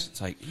guys.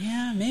 It's like,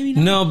 yeah, maybe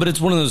not. No, but it's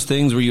one of those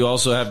things where you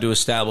also have to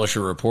establish a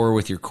rapport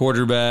with your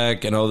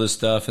quarterback and all this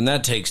stuff, and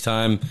that takes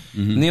time.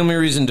 Mm-hmm. And the only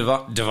reason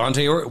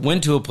Devontae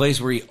went to a place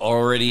where he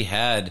already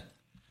had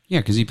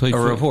because he played a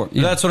rapport.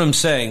 Yeah. That's what I'm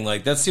saying.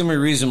 Like that's the only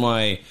reason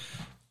why,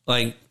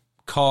 like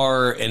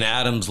Carr and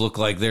Adams look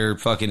like they're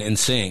fucking in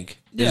sync.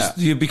 Yeah,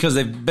 because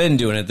they've been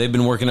doing it. They've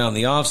been working out in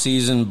the off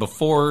season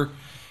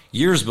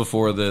years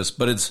before this.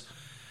 But it's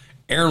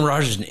Aaron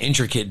Rodgers, an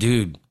intricate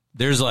dude.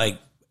 There's like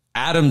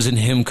Adams and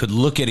him could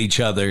look at each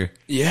other,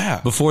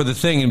 before the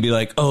thing and be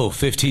like, "Oh,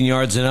 15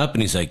 yards and up,"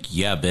 and he's like,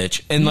 "Yeah,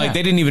 bitch," and like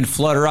they didn't even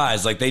flutter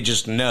eyes, like they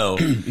just know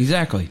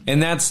exactly.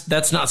 And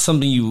that's not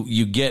something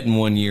you get in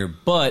 1 year.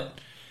 But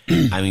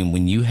I mean,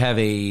 when you have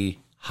a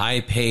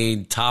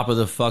high-paid,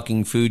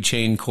 top-of-the-fucking-food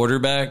chain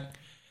quarterback,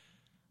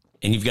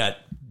 and you've got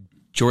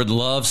Jordan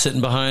Love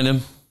sitting behind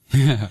him,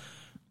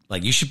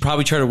 like, you should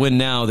probably try to win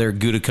now there,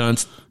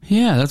 Gutekunst.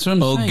 Yeah, that's what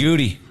I'm saying. Oh,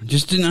 Goody.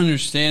 Just didn't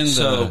understand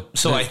So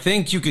I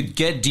think you could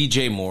get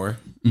DJ Moore.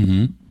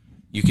 Mm-hmm.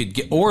 You could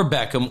get, or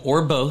Beckham,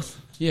 or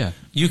both. Yeah.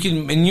 You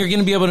can, and you're going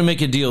to be able to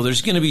make a deal.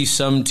 There's going to be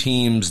some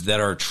teams that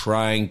are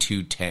trying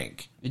to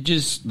tank.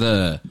 There's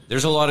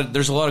a lot of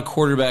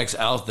quarterbacks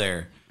out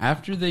there.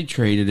 After they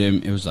traded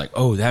him, it was like,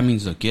 oh, that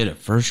means they'll get a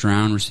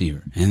first-round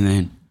receiver. And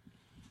then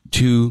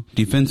 2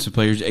 defensive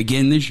players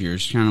again this year.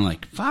 It's kind of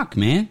like, fuck,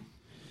 man.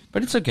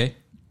 But it's okay.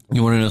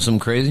 You want to know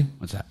something crazy?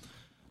 What's that?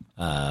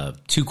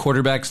 2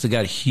 quarterbacks that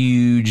got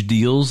huge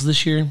deals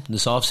this year,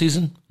 this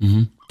offseason,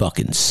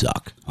 fucking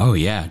suck. Oh,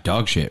 yeah.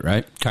 Dog shit,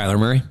 right? Kyler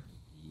Murray.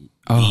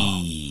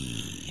 Oh.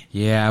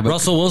 Yeah. But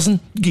Russell Wilson.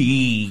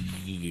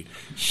 Huge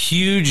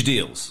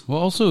deals. Well,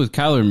 also with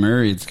Kyler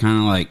Murray, it's kind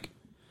of like,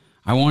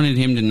 I wanted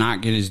him to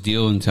not get his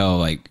deal until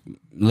like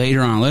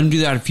later on. Let him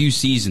do that a few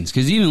seasons.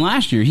 Because even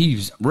last year, he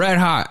was red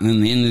hot. And then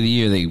the end of the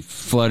year, they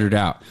fluttered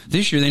out.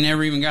 This year, they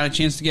never even got a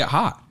chance to get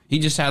hot. He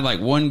just had like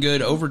one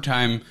good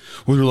overtime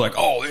where they're like,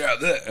 oh, yeah,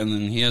 that. And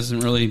then he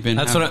hasn't really been.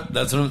 That's what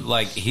I'm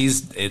like.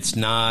 It's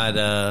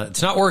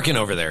not working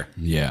over there.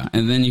 Yeah.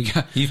 And then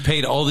you've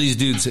paid all these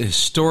dudes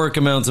historic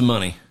amounts of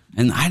money.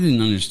 And I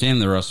didn't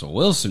understand the Russell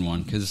Wilson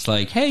one. Because it's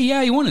like, hey,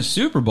 yeah, he won a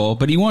Super Bowl.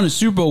 But he won a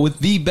Super Bowl with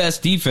the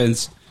best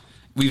defense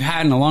we've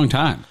had in a long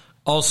time.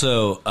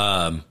 Also,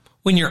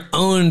 when you're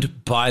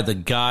owned by the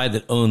guy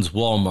that owns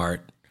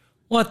Walmart,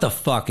 what the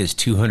fuck is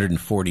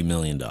 $240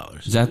 million?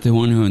 Is that the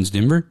one who owns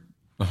Denver?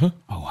 Uh-huh.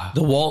 Oh, wow.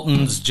 The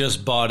Waltons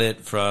just bought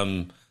it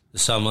from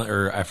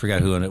or I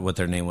forgot who owned it, what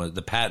their name was,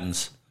 the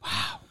Pattons.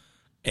 Wow.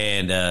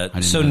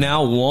 And so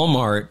now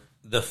Walmart,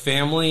 the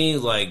family,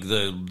 like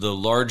the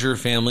larger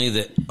family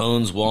that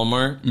owns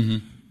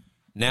Walmart,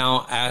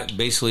 now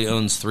basically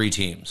owns 3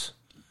 teams.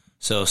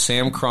 So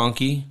Sam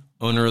Kroenke,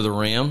 owner of the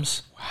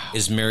Rams,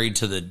 is married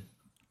to the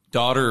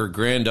daughter or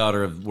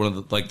granddaughter of one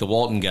of the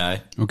Walton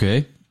guy.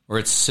 Okay. Or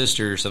it's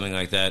sister or something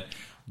like that.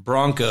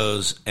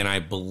 Broncos, and I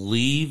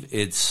believe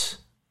it's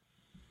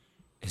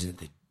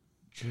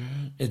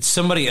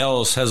somebody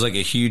else has like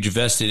a huge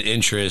vested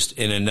interest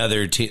in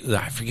another team.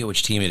 I forget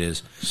which team it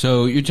is.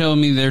 So you're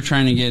telling me they're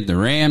trying to get the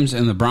Rams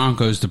and the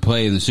Broncos to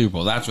play in the Super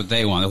Bowl. That's what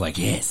they want. They're like,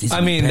 yes.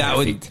 I mean, that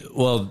would,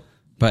 well,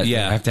 but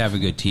yeah, they have to have a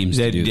good team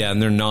to do that. Yeah, and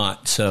they're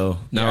not, so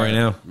not right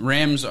now.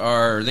 Rams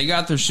they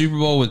got their Super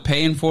Bowl with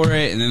paying for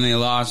it, and then they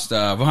lost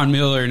Von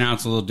Miller, and now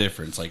it's a little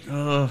different. It's like,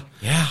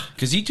 yeah.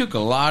 Because he took a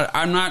lot.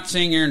 I'm not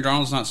saying Aaron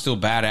Donald's not still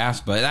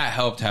badass, but that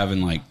helped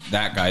having like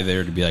that guy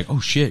there to be like, oh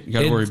shit, you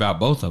got to worry about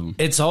both of them.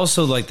 It's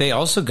also like they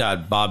also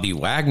got Bobby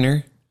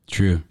Wagner.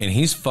 True. And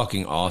he's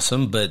fucking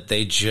awesome, but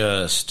they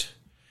just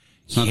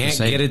can't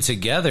get it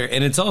together.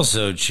 And it's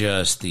also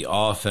just the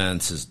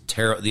offense is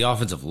terrible. The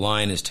offensive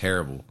line is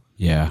terrible.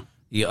 Yeah.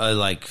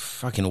 Like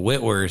fucking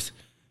Whitworth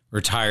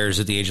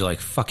retires at the age of like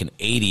fucking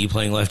 80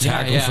 playing left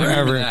tackle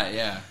forever.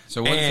 Yeah.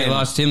 So once they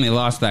lost him, they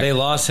lost that. They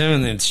lost him,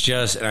 and it's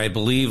just, and I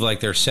believe like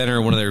their center,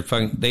 one of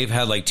their they've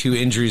had like 2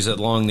 injuries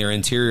along their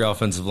interior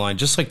offensive line,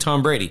 just like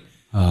Tom Brady.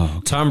 Oh, okay.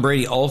 Tom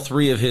Brady, all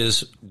 3 of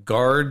his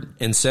guard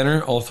and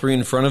center, all 3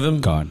 in front of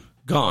him, gone.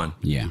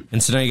 Yeah.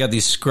 And so now you got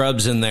these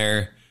scrubs in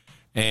there.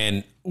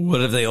 And what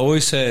have they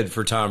always said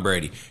for Tom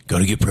Brady? Got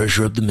to get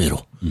pressure up the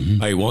middle.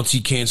 Mm-hmm. Hey, once he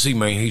can't see,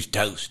 man, he's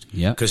toast.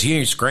 Yeah. Because he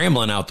ain't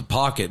scrambling out the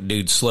pocket,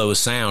 dude, slow as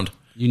sound.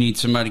 You need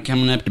somebody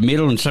coming up the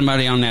middle and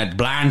somebody on that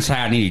blind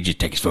side need to just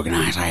take his fucking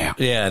eyes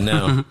out. Yeah,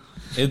 no.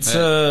 It's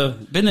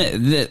been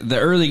the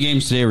early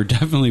games today were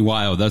definitely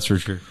wild, that's for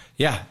sure.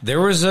 Yeah,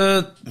 there was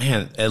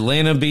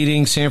Atlanta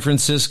beating San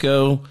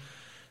Francisco,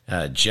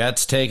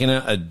 Jets taking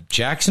a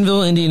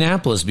Jacksonville,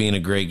 Indianapolis being a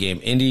great game.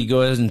 Indy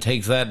go ahead and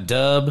take that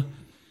dub.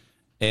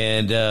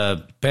 And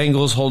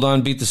Bengals hold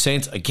on, beat the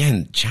Saints.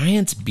 Again,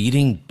 Giants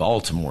beating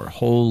Baltimore.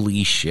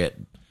 Holy shit.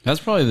 That's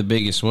probably the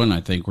biggest one,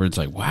 I think, where it's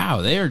like,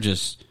 wow, they are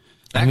just...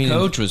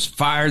 coach was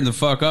fired the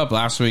fuck up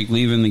last week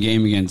leaving the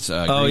game against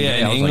Green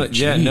Bay. England. Like,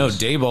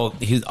 Daboll,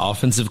 he's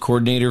offensive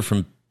coordinator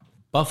from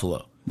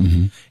Buffalo.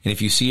 And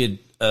if you see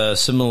a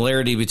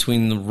similarity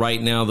between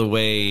right now the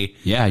way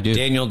I do.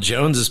 Daniel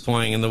Jones is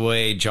playing and the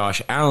way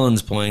Josh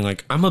Allen's playing,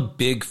 like, I'm a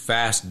big,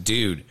 fast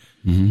dude.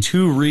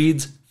 2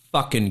 reads,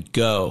 fucking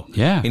go.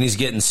 Yeah. And he's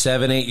getting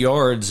 7-8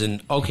 yards,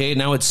 and okay,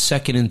 now it's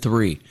 2nd and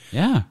 3.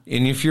 Yeah.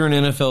 And if you're an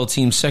NFL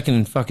team, 2nd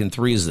and fucking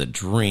 3 is the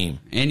dream.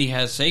 And he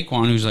has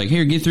Saquon, who's like,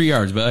 here, get 3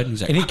 yards, bud.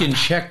 He's like, And he can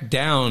check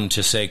down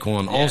to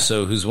Saquon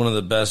also, who's one of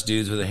the best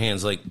dudes with the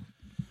hands. Like,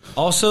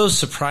 also,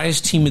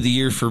 surprise team of the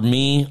year for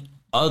me,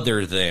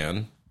 other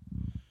than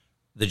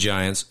the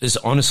Giants, is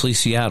honestly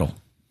Seattle.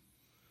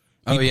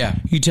 oh, yeah.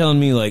 You telling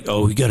me, like,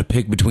 oh, you got to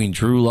pick between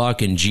Drew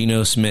Lock and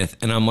Geno Smith.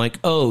 And I'm like,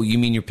 oh, you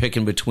mean you're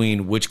picking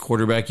between which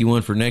quarterback you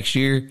want for next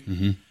year?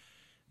 Mm-hmm.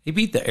 They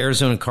beat the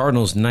Arizona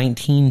Cardinals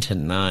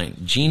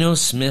 19-9. Geno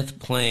Smith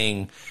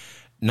playing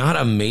not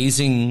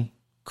amazing,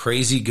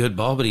 crazy good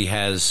ball, but he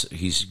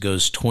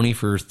goes 20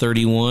 for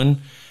 31,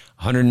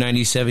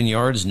 197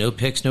 yards, no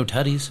picks, no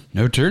tutties.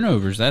 No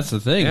turnovers. That's the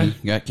thing.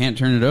 Yeah. You can't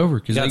turn it over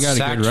because they got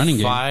a good running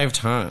game. 5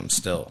 times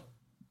still.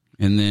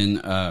 And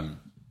then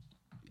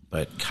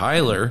But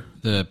Kyler,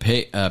 the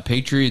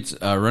Patriots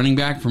running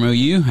back from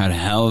OU had a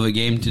hell of a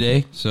game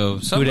today. So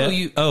some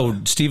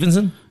OU,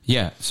 Stevenson?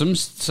 yeah,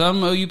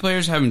 some OU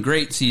players having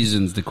great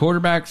seasons. The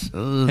quarterbacks,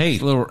 Hey.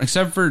 a little,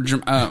 except for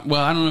well,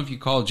 I don't know if you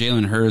call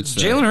Jalen Hurts.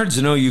 Jalen Hurts is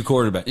an OU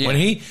quarterback.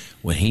 Yeah.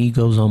 When he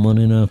goes on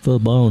Monday Night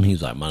Football and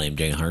he's like, my name's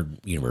Jalen Hurts,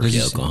 University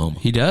of Oklahoma.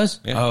 He does?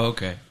 Yeah. Oh,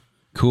 okay.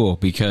 Cool,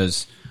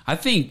 because I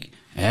think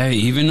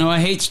even though I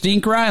hate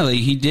Stink Riley,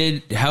 he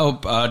did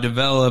help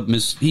develop.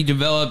 He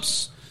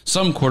develops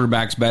some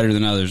quarterbacks better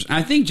than others.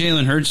 I think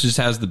Jalen Hurts just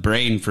has the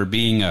brain for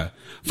being a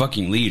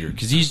fucking leader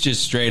because he's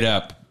just straight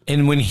up.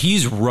 And when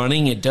he's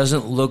running, it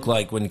doesn't look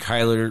like when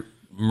Kyler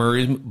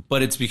Murray,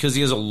 but it's because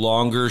he has a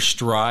longer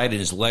stride and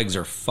his legs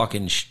are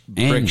fucking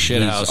brick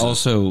shit houses. He's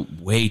also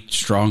way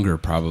stronger,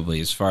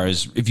 probably, as far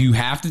as if you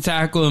have to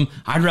tackle him.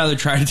 I'd rather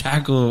try to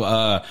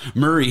tackle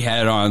Murray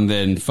head on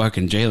than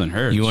fucking Jalen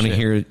Hurts. You want to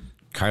hear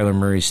Kyler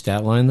Murray's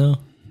stat line, though?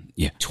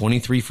 Yeah.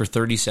 23 for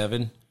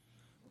 37.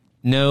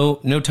 No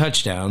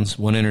touchdowns,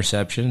 1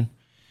 interception,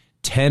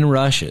 10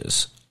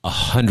 rushes,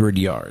 100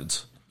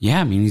 yards. Yeah,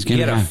 I mean, he's He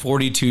going had to a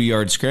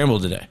 42-yard scramble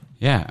today.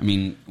 Yeah, I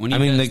mean, when he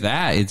does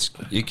that,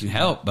 it can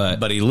help,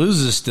 but he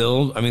loses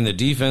still. I mean, the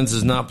defense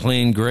is not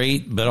playing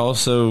great, but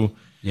also,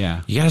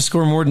 yeah, you got to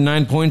score more than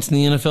 9 points in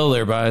the NFL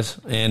there, guys.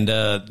 And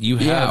you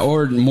have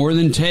or more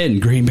than 10.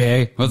 Green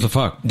Bay, what the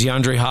fuck?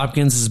 DeAndre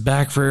Hopkins is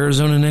back for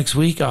Arizona next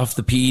week off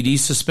the PED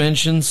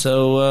suspension.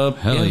 So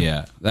hell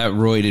yeah, that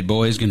roided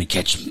boy is going to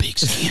catch some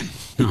pigs again.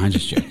 No, I'm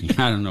just joking.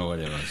 I don't know what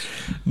it was,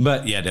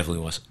 but yeah,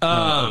 definitely was.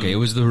 Okay, it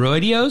was the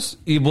roidios.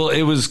 Well,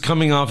 it was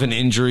coming off an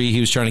injury. He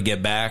was trying to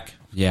get back.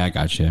 Yeah, I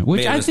gotcha.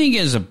 Which I think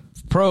as a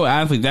pro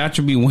athlete, that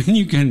should be when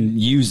you can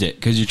use it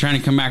because you're trying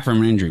to come back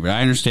from an injury. But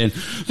I understand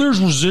there's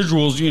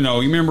residuals. You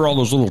know, you remember all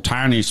those little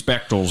tiny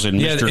spectacles in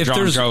Mr.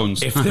 John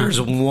Jones. If there's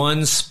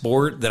one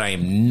sport that I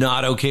am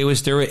not okay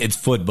with steroid, it's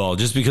football,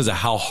 just because of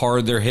how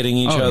hard they're hitting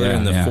each other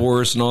and the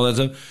force and all that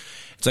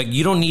stuff. It's like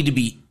you don't need to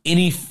be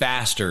any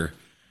faster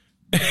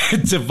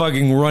to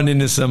fucking run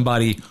into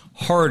somebody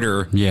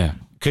harder. Yeah.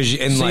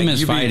 Same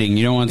as fighting.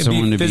 You don't want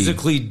someone to be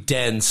physically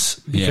dense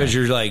because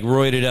you're like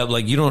roided up.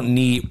 Like you don't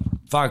need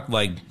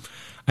I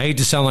hate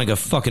to sound like a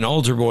fucking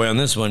altar boy on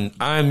this one.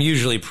 I'm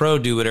usually pro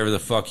do whatever the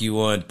fuck you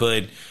want,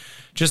 but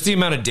just the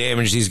amount of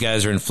damage these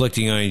guys are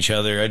inflicting on each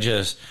other,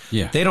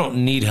 they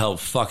don't need help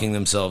fucking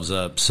themselves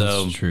up.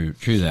 So that's true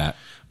that.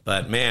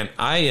 But man,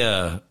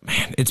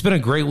 it's been a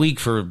great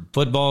week for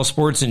football,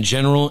 sports in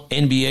general.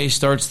 NBA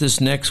starts this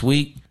next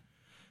week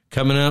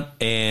coming up,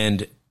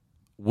 and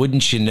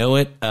wouldn't you know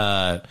it,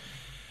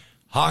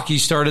 hockey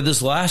started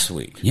this last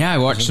week. Yeah, I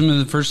watched some of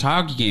the first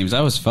hockey games.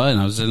 That was fun.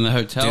 I was in the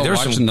hotel. Dude, there were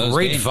watching some those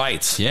great games.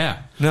 fights.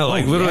 Yeah. No,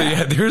 like literally,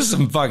 there's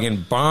some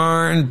fucking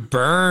barn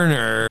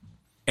burner.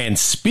 And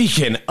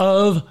speaking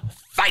of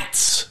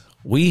fights,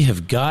 we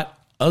have got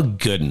a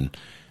good one.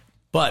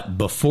 But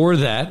before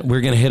that,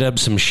 we're going to hit up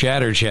some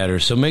shatter chatter.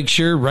 So make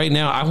sure right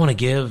now, I want to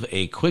give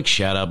a quick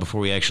shout out before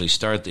we actually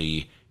start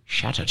the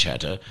shatter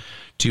chatter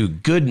to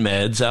Good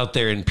Meds out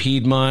there in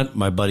Piedmont.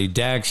 My buddy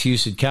Dax,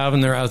 Houston,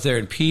 Calvin, they're out there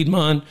in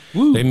Piedmont.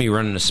 Woo. They're going to be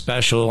running a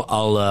special.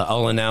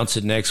 I'll announce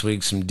it next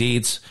week, some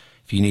deets.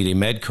 If you need a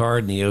med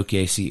card in the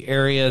OKC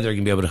area, they're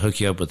going to be able to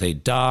hook you up with a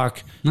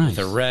doc, with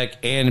a rec,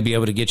 and be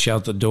able to get you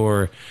out the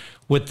door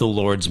with the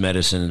Lord's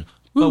medicine.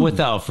 Woo. But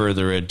without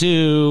further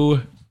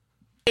ado...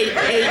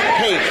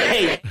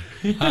 Hey.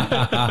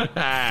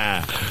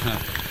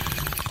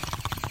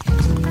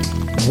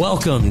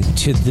 Welcome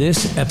to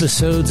this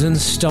episode's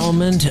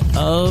installment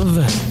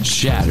of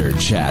Shatter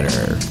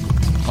Chatter.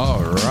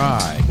 All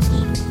right.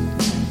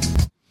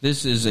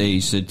 This is a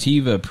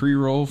sativa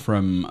pre-roll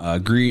from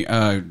Green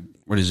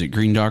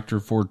Doctor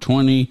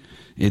 420.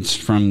 It's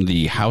from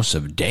the House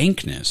of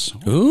Dankness.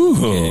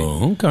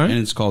 Ooh, okay. And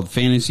it's called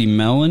Fantasy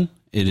Melon.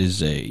 It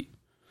is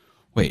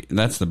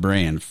that's the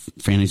brand,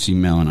 Fantasy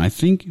Melon. I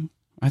think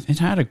it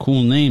had a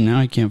cool name. Now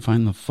I can't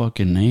find the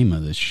fucking name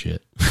of this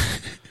shit.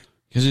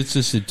 Because it's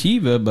a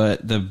sativa,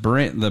 but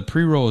the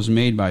pre-roll is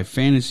made by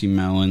Fantasy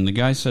Melon. The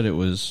guy said it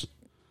was...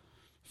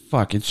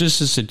 Fuck, it's just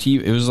a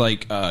sativa. It was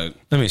like... let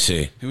me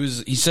see.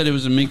 He said it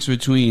was a mix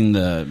between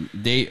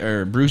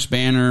Bruce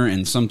Banner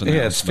and something else.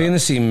 Yeah, it's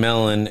Fantasy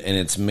Melon, and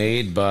it's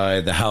made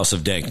by the House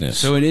of Dankness.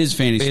 So it is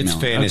Fantasy Melon.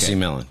 It's Fantasy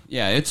Melon.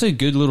 Yeah, it's a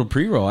good little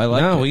pre-roll. I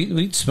like it. No,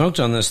 we smoked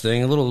on this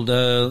thing. A little,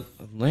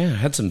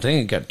 had some thing.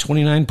 It got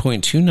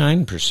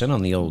 29.29%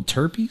 on the old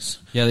terpenes.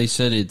 Yeah, they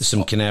said it's...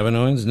 Some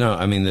cannabinoids. No,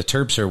 I mean, the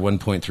terps are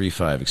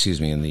 1.35, excuse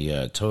me, and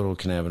the total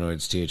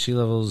cannabinoids THC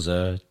levels,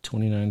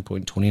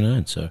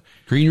 29.29, so...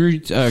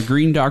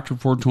 Green Doctor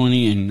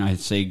 420, and I'd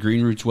say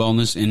Green Roots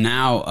Wellness, and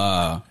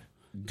now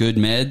Good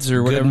Meds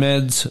or whatever.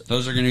 Good Meds.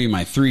 Those are going to be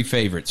my 3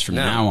 favorites from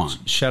now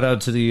on. Shout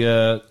out to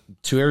the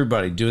to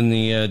everybody doing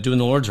the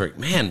Lord's work.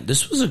 Man,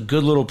 this was a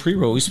good little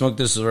pre-roll. We smoked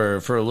this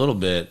for a little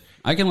bit.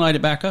 I can light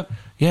it back up.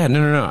 Yeah,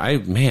 no.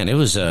 It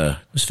was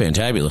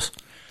fantabulous.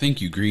 Thank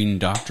you, Green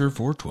Doctor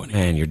 420.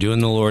 Man, you're doing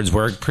the Lord's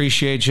work.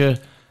 Appreciate you.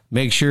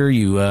 Make sure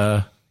you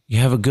have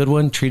a good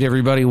one. Treat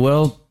everybody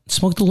well.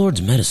 Smoke the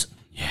Lord's medicine.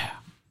 Yeah.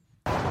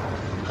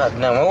 God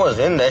damn, I was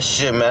in that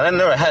shit, man. I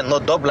never had no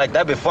dope like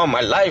that before in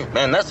my life,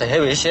 man. That's the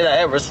heaviest shit I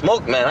ever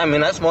smoked, man. I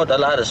mean, I smoked a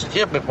lot of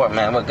shit before,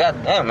 man, but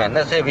goddamn, man,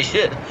 that's heavy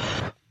shit.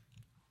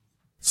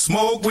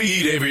 Smoke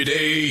weed every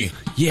day.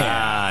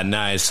 Yeah.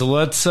 Nice. So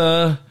let's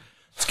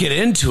get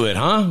into it,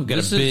 huh? We've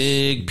got a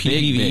big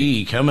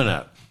PVE coming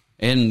up.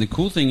 And the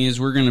cool thing is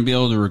we're going to be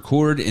able to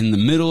record in the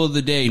middle of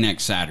the day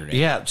next Saturday.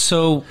 Yeah,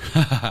 so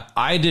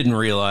I didn't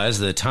realize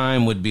the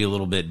time would be a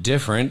little bit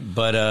different,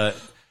 but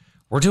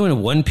we're doing a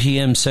 1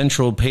 p.m.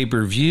 Central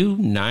pay-per-view,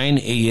 9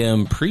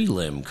 a.m.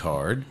 prelim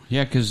card.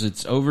 Yeah, because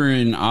it's over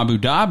in Abu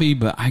Dhabi,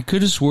 but I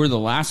could have swore the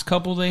last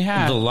couple they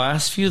had. The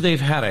last few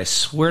they've had, I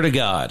swear to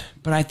God.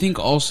 But I think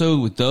also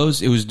with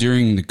those, it was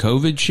during the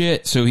COVID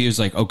shit, so he was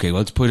like, okay,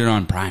 let's put it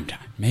on primetime.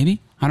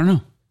 Maybe? I don't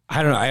know.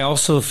 I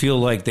also feel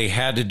like they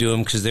had to do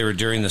them because they were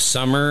during the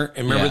summer.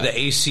 And remember, the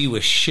AC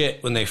was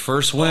shit when they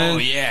first went? Oh,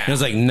 yeah. It was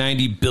like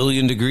 90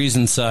 billion degrees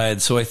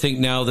inside. So I think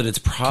now that it's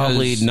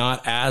probably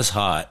not as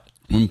hot.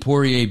 When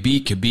Poirier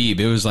beat Khabib,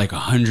 it was like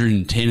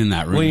 110 in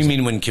that room. What do you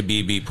mean when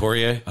Khabib beat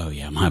Poirier? Oh,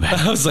 yeah, my bad.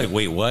 I was like,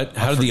 wait, what?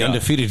 How did the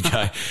undefeated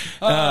guy?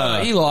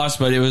 He lost,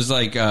 but it was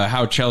like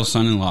how Chael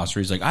Sonnen lost,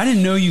 where he's like, I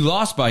didn't know you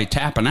lost by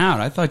tapping out.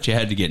 I thought you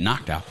had to get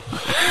knocked out.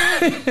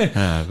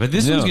 But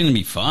this one's going to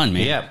be fun,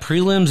 man. Yeah,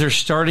 prelims are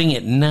starting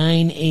at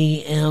 9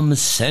 a.m.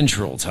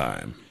 Central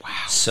Time. Wow.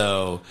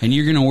 So, and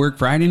you're going to work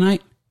Friday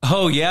night?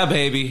 Oh, yeah,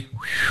 baby.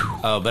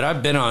 Oh, but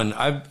I've been on,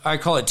 I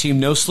call it Team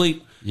No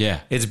Sleep. Yeah.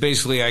 It's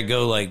basically I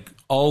go like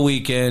all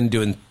weekend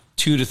doing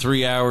 2 to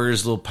 3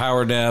 hours, little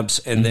power naps,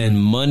 and then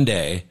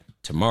Monday,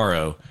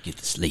 tomorrow, get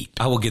the sleep.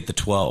 I will get the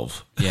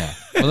 12. Yeah.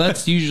 Well,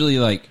 that's usually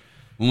like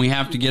when we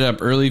have to get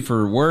up early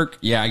for work.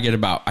 Yeah,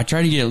 I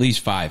try to get at least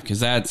 5 because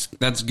that's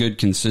good,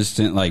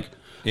 consistent. Like,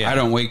 I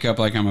don't wake up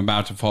like I'm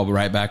about to fall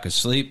right back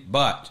asleep.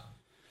 But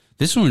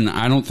this one,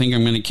 I don't think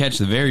I'm going to catch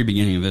the very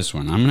beginning of this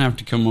one. I'm going to have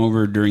to come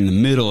over during the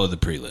middle of the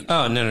prelim.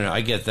 Oh, no,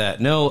 I get that.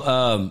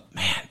 No,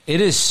 man,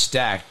 it is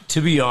stacked.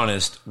 To be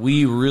honest,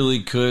 we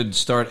really could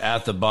start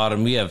at the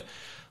bottom. We have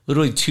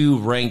literally 2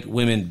 ranked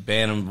women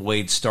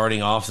bantamweights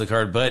starting off the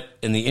card. But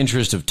in the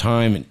interest of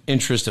time and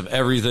interest of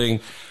everything,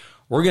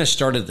 we're going to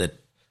start at the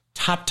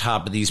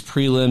top of these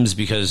prelims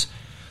because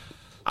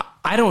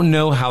I don't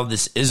know how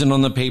this isn't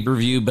on the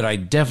pay-per-view, but I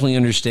definitely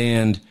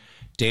understand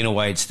Dana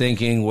White's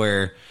thinking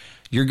where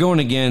you're going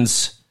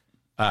against,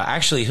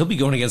 actually, he'll be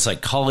going against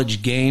like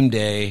College Game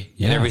Day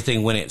and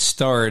everything when it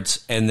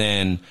starts. And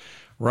then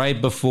right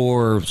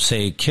before,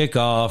 say,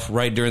 kickoff,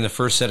 right during the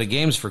first set of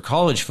games for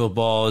college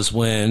football is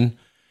when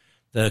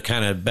the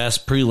kind of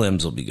best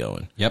prelims will be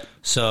going. Yep.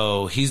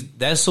 So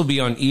this will be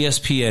on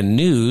ESPN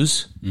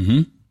News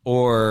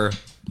or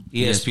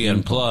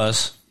ESPN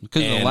Plus.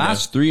 Because the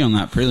last 3 on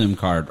that prelim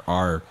card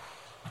are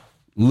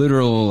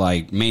literal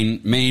like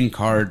main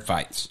card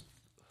fights.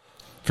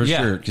 For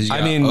sure. Because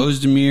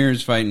Ozdemir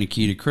is fighting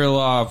Nikita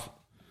Krylov.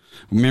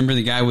 Remember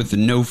the guy with the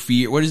no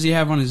fear? What does he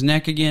have on his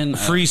neck again?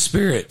 Free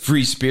Spirit,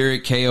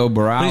 K.O.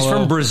 Baralho. He's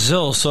from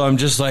Brazil, so I'm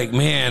just like,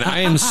 man, I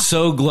am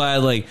so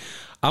glad. Like,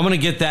 I'm going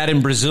to get that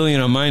in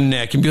Brazilian on my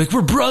neck and be like,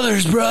 we're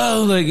brothers,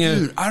 bro. Like,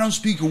 dude, I don't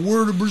speak a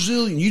word of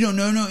Brazilian. You don't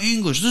know no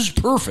English. This is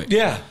perfect.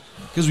 Yeah.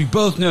 Because we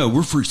both know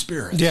we're free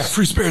spirits. Yeah,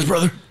 free spirits,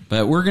 brother.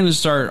 But we're going to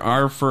start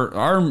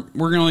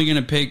we're only going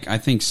to pick, I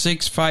think,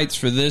 6 fights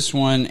for this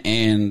one,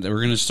 and we're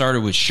going to start it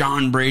with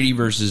Sean Brady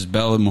versus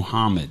Belal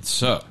Muhammad.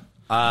 So,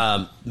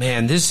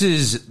 man, this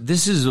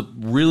is a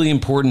really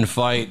important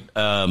fight.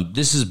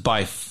 This is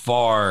by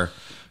far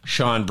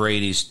Sean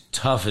Brady's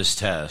toughest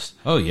test.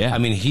 Oh yeah, I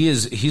mean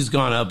he's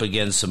gone up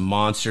against some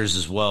monsters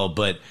as well,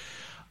 but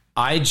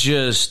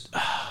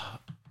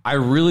I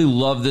really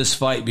love this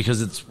fight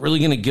because it's really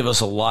going to give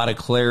us a lot of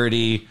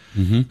clarity.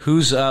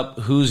 Who's up,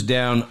 who's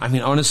down. I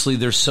mean, honestly,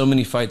 there's so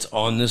many fights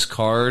on this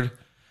card.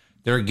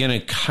 They're going to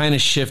kind of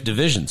shift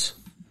divisions.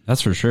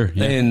 That's for sure.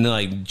 Yeah. And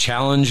like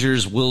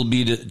challengers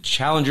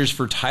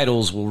for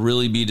titles will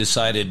really be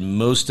decided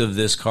most of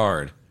this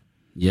card.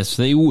 Yes,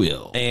 they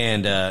will.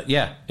 And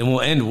and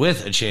we'll end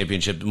with a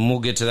championship, and we'll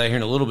get to that here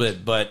in a little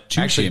bit. But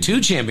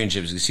two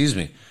championships, excuse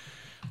me.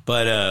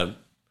 But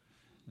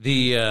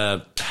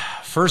the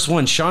first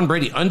one, Sean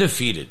Brady,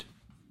 undefeated.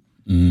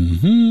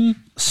 Mm-hmm.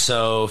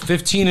 So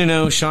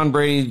 15-0, Sean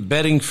Brady,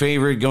 betting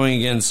favorite going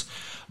against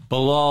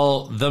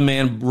Bilal, the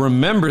man.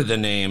 Remember the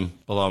name,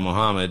 Bilal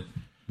Muhammad.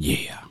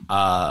 Yeah.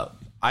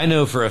 I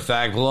know for a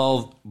fact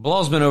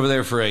Bilal's been over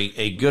there for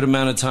a good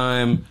amount of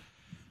time.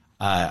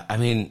 I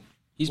mean,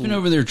 he's been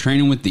over there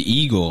training with the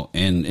Eagle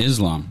in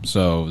Islam.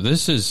 So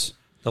this is...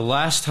 The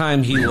last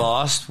time he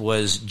lost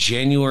was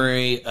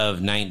January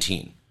of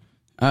 19.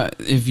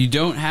 If you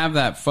don't have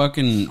that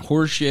fucking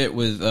horseshit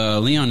with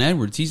Leon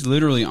Edwards, he's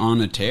literally on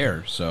a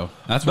tear. So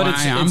that's why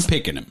I'm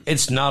picking him.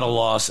 It's not a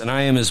loss, and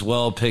I am as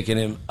well picking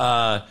him.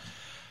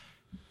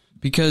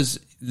 Because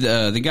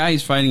the guy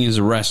he's fighting is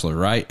a wrestler,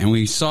 right? And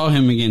we saw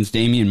him against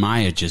Damian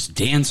Maia just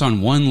dance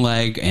on one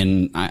leg,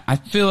 and I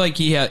feel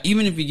like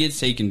even if he gets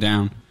taken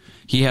down,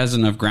 he has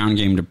enough ground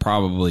game to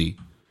probably,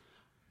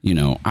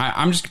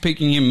 I'm just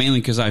picking him mainly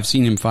because I've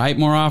seen him fight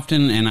more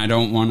often, and I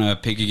don't want to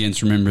pick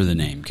against Remember the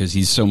Name because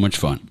he's so much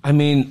fun. I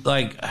mean,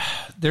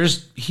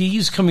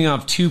 he's coming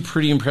off two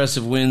pretty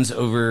impressive wins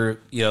over,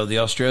 the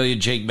Australia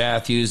Jake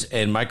Matthews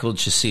and Michael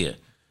Chiesa.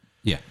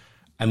 Yeah.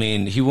 I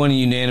mean, he won a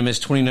unanimous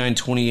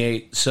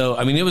 29-28. So,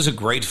 I mean, it was a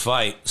great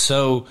fight.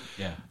 So,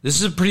 This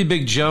is a pretty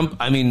big jump.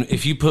 I mean,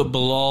 if you put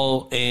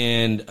Bilal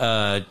and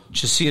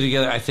Chiesa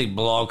together, I think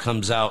Bilal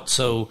comes out.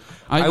 So,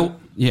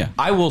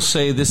 I will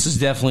say this is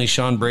definitely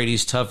Sean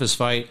Brady's toughest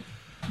fight.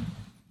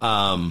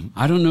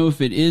 I don't know if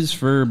it is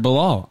for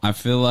Bilal. I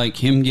feel like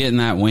him getting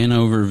that win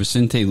over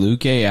Vicente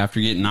Luque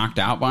after getting knocked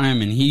out by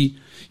him, and he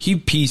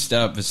pieced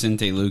up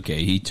Vicente Luque.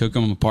 He took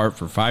him apart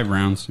for 5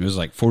 rounds. It was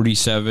like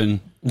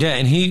 47. Yeah,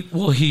 and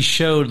he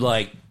showed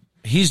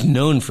he's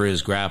known for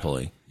his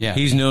grappling. Yeah,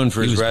 he's known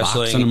for his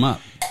wrestling. Boxing him up,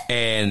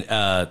 and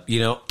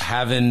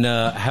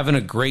having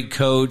a great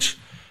coach,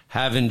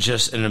 having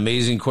just an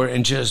amazing court,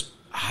 and just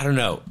I don't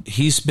know,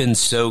 he's been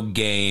so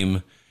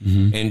game,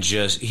 and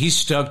just he's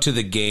stuck to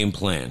the game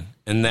plan,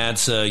 and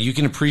that's you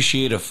can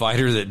appreciate a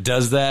fighter that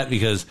does that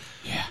because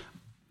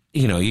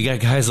you got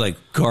guys like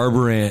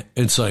Garbrandt.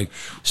 It's like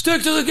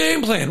stick to the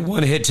game plan.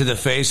 One hit to the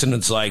face, and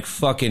it's like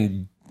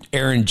fucking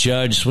Aaron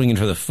Judge swinging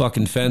for the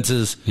fucking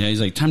fences. Yeah, he's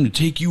like, time to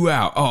take you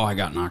out. Oh, I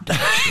got knocked out.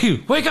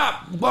 Wake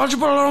up. Why don't you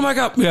put it on my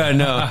cup? Yeah,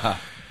 no.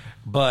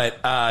 But,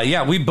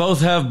 we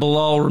both have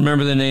Bilal,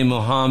 Remember the Name,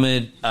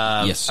 Muhammad.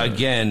 Yes, sir.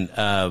 Again,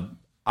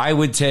 I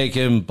would take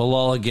him,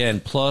 Bilal again,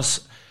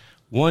 plus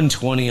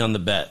 120 on the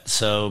bet.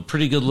 So,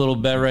 pretty good little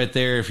bet right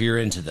there if you're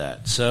into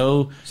that.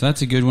 So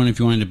that's a good one if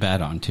you wanted to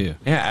bet on, too.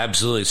 Yeah,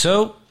 absolutely.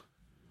 So,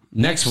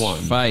 next one.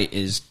 Fight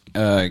is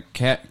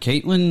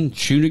Caitlin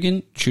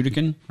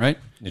Chudigan, right?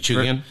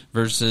 Chudigan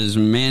versus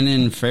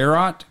Manon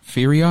Fiorot.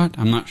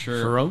 I'm not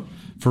sure.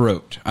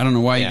 Fiorot. I don't know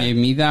why you gave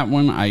me that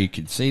one. I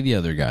could say the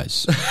other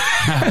guys.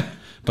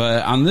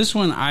 But on this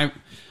one,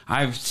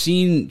 I've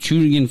seen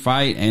Chudigan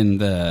fight, and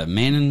the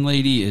Manon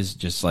lady is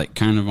just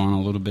kind of on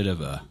a little bit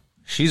of a...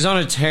 She's on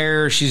a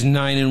tear. She's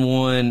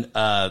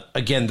 9-1.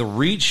 Again, the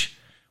reach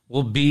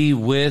will be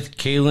with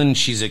Kaylin.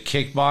 She's a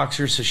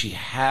kickboxer, so she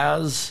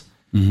has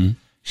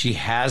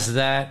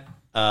that.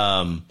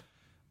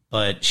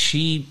 But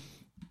she,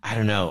 I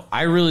don't know.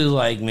 I really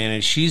like Manon.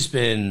 She's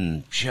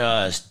been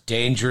just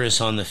dangerous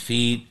on the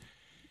feet.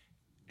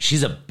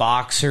 She's a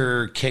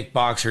boxer,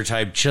 kickboxer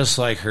type, just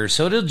like her.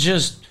 So it'll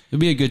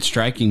be a good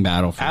striking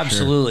battle for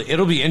absolutely. Sure.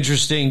 It'll be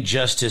interesting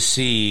just to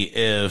see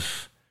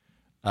if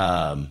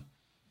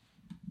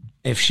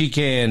she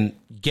can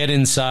get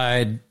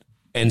inside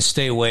and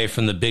stay away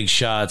from the big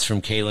shots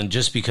from Kaylin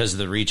just because of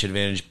the reach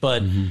advantage.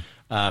 But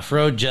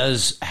Fiorot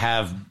does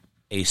have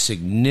a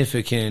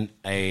significant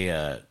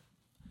advantage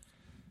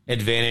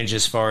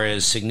as far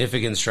as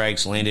significant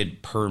strikes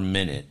landed per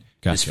minute.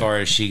 Gotcha. As far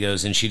as she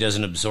goes, and she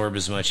doesn't absorb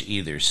as much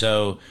either.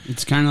 So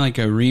it's kind of like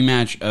a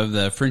rematch of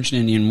the French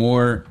and Indian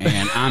War,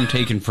 and I'm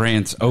taking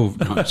France. Oh,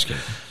 no, I'm just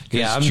kidding.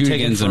 Yeah, I'm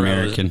taking Fiorot.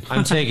 American.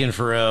 I'm taking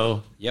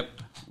Fiorot. Yep.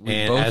 We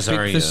and both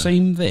picked the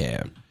same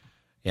there.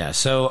 Yeah,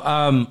 so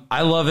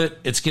I love it.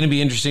 It's going to be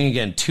interesting.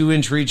 Again,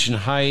 2-inch reach and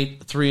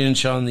height,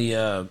 3-inch on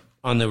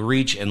the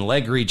reach, and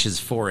leg reach is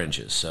 4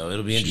 inches. So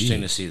it'll be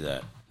interesting to see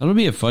that. That'll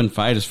be a fun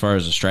fight as far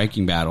as a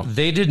striking battle.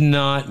 They did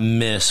not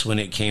miss when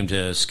it came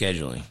to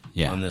scheduling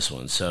on this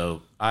one.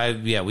 So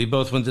we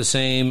both went the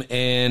same.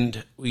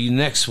 And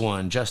next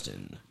one,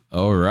 Justin.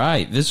 All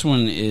right. This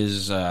one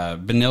is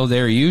Beneil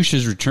Dariush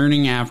is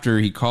returning after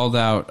he called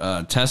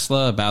out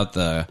Tesla about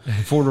the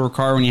four-door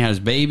car when he had his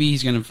baby.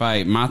 He's going to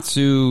fight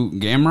Matsu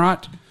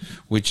Gamrot,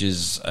 which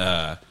is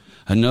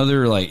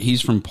another, he's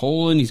from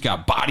Poland. He's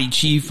got Body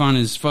Chief on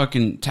his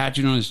fucking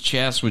tattooed on his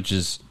chest, which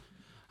is...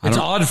 It's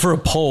odd for a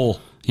Pole.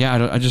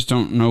 Yeah, I just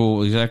don't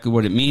know exactly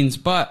what it means,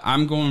 but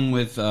I'm going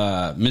with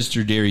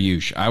Mr.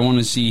 Dariush. I want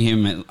to see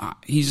him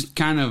he's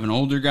kind of an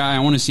older guy. I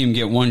want to see him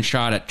get one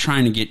shot at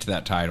trying to get to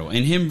that title.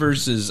 And him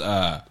versus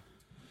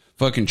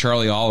fucking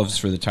Charlie Olives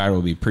for the title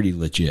would be pretty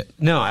legit.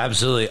 No,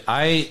 absolutely.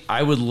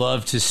 I would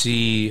love to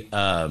see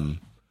who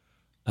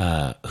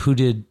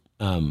did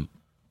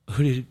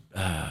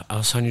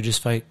Adesanya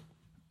just fight?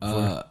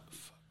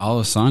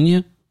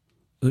 Adesanya?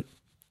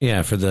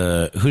 Yeah, who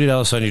did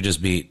Adesanya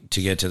just beat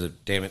to get to the?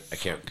 Damn it, I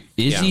can't.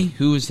 Izzy?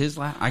 Who was his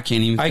last? I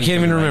can't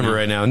even remember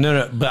right now.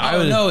 No,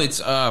 but no, it's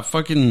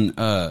fucking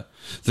the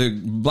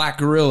Black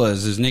Gorilla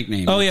is his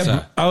nickname. Oh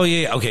yeah.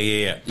 It's,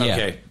 Okay, yeah.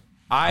 Okay.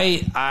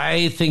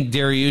 I think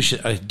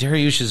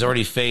Dariush has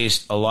already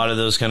faced a lot of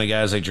those kind of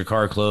guys like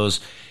Drakkar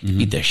Klose,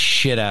 beat the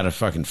shit out of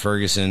fucking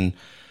Ferguson.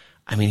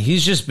 I mean,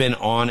 he's just been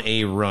on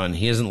a run.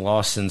 He hasn't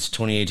lost since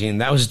 2018.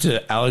 That was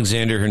to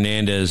Alexander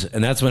Hernandez,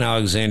 and that's when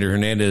Alexander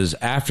Hernandez,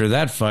 after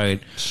that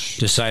fight,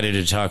 decided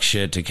to talk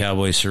shit to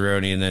Cowboy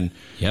Cerrone, and then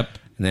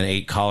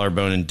ate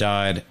collarbone and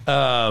died.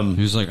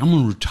 He was like, "I'm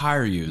gonna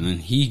retire you," and then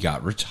he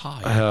got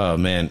retired. Oh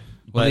man.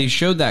 Well, they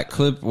showed that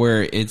clip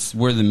where it's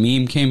where the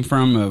meme came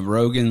from of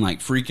Rogan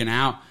like freaking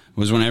out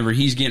was whenever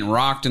he's getting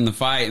rocked in the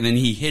fight and then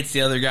he hits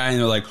the other guy and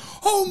they're like,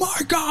 "Oh my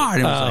god!"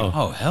 And I was like,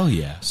 "Oh hell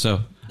yeah!" So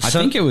I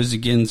think it was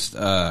against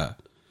who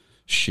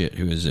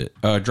is it?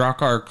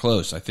 Drakkar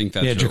Klose. I think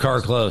that's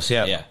Drakkar Klose.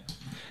 Yeah.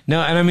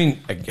 No, and I mean,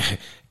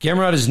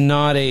 Gamrot is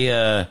not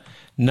a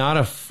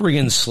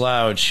friggin'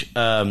 slouch.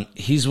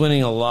 He's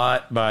winning a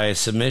lot by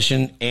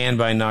submission and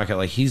by knockout.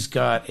 Like he's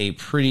got a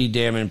pretty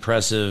damn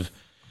impressive.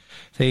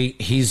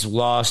 He's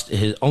lost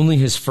only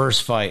his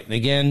first fight. And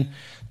again,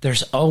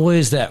 there's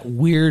always that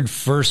weird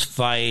first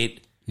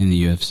fight in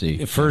the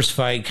UFC. First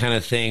fight kind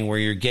of thing where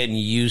you're getting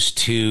used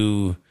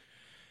to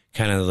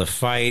kind of the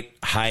fight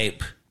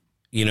hype.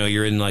 You know,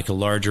 you're in like a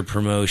larger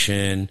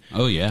promotion.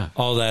 Oh, yeah.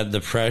 All that,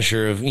 the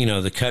pressure of,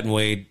 the cut and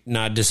weight,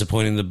 not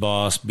disappointing the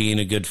boss, being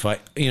a good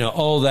fight.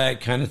 All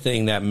that kind of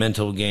thing, that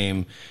mental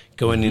game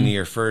going into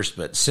your first.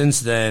 But since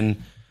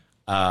then...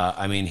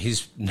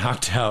 he's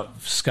knocked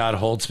out Scott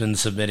Holtzman,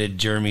 submitted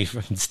Jeremy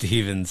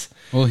Stevens.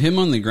 Well, him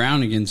on the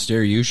ground against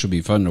Dariush will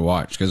be fun to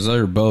watch because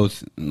they're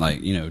both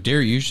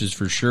Dariush is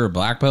for sure a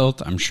black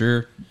belt, I'm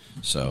sure.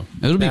 So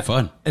it'll be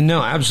fun.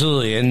 No,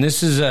 absolutely. And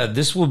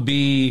this will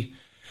be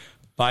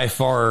by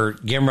far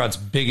Gamrot's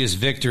biggest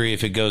victory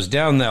if it goes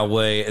down that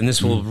way. And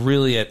this will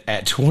really at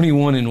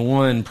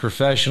 21-1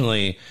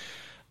 professionally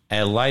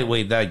at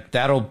lightweight,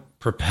 that'll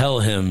propel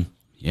him.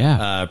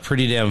 Yeah,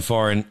 pretty damn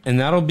far, and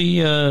that'll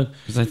be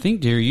because I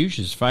think Dariush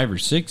is 5 or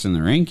 6 in the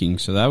rankings,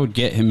 so that would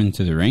get him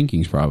into the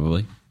rankings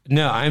probably.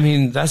 No, I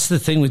mean that's the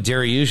thing with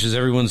Dariush is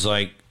everyone's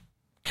like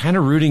kind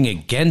of rooting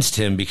against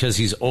him because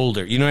he's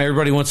older.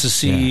 Everybody wants to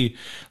see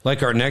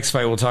like our next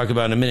fight we'll talk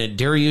about in a minute.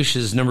 Dariush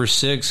is number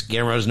 6,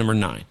 Gamrot is number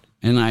 9.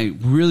 And I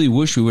really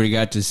wish we would have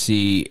got to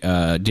see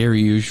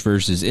Dariush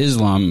versus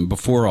Islam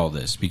before all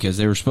this because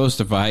they were supposed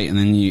to fight and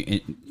then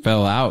it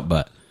fell out,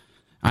 but.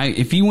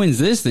 If he wins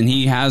this, then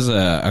he has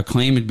a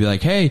claim to be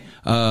like, hey,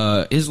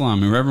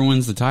 Islam, whoever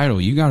wins the title,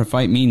 you got to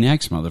fight me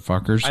next,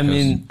 motherfuckers. I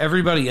mean,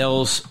 everybody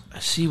else,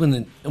 see, when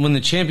the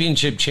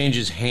championship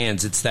changes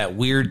hands, it's that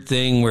weird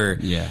thing where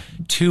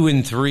 2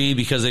 and 3,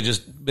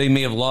 because they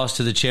may have lost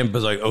to the champ,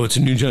 but like, oh, it's a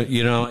new,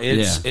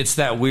 it's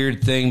that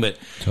weird thing. But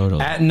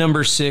totally. At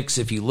number 6,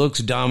 if he looks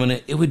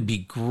dominant, it would be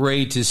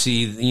great to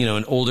see,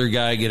 an older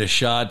guy get a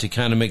shot to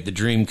kind of make the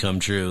dream come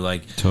true,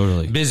 like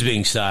totally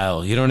Bisping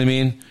style. You know what I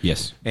mean?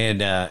 Yes.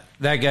 And that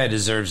guy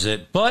deserves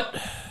it. But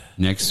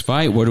next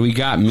fight, what do we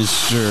got,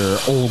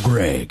 Mr. Old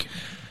Greg?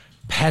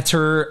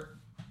 Petr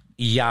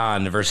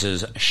Yan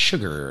versus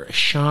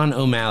Sean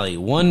O'Malley,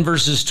 1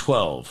 versus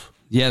 12.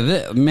 Yeah,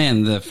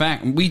 the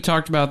fact we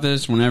talked about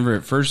this whenever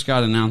it first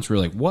got announced, we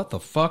were like, what the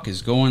fuck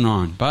is going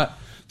on? But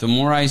the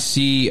more I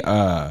see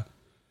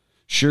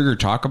Sugar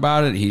talk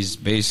about it,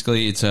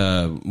 it's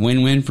a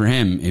win-win for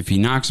him. If he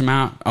knocks him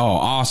out, oh,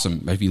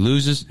 awesome. If he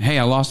loses, hey,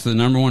 I lost to the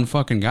number 1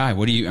 fucking guy.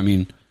 He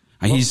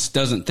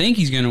doesn't think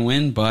he's going to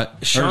win,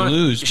 but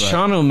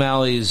Sean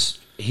O'Malley's,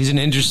 he's an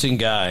interesting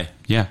guy.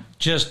 Yeah.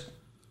 Just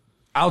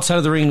outside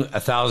of the ring,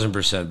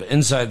 1,000%, but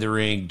inside the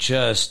ring,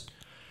 just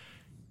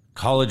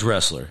college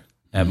wrestler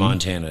at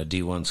Montana,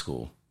 D1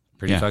 school.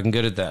 Pretty fucking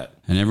good at that.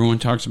 And everyone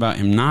talks about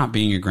him not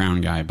being a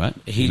ground guy, but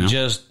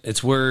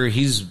it's where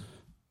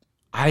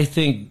I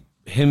think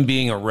him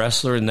being a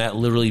wrestler and that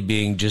literally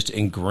being just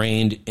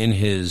ingrained in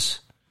his,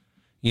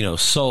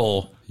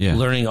 soul,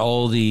 learning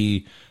all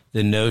the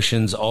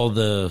notions, all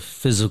the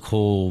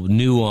physical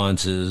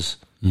nuances,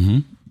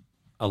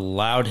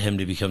 allowed him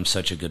to become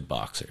such a good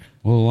boxer.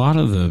 Well, a lot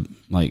of the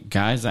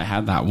guys that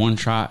had that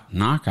one-shot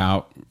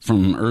knockout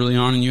from early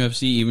on in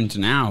UFC even to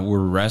now were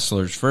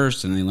wrestlers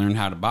first, and they learned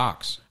how to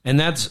box.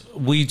 And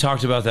we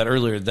talked about that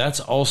earlier. That's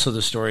also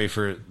the story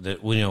for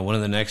one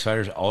of the next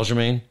fighters,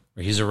 Aljamain.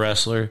 He's a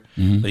wrestler,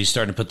 but he's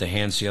starting to put the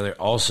hands together.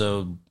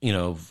 Also,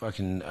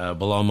 fucking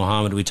Bilal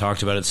Muhammad, we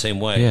talked about it the same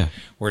way. Yeah.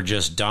 We're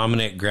just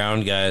dominant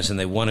ground guys, and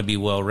they want to be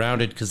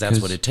well-rounded because that's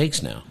what it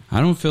takes now.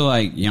 I don't feel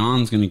like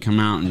Jan's going to come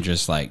out and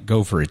just,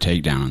 go for a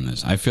takedown on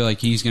this. I feel like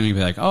he's going to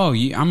be like, oh,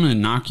 I'm going to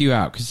knock you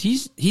out because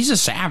he's a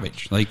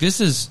savage.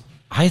 This is...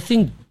 I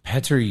think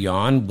Petr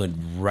Yan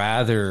would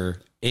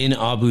rather, in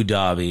Abu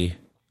Dhabi,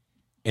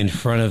 in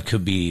front of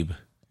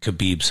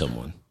Khabib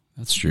someone.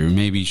 That's true.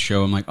 Maybe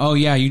show him like, oh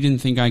yeah, you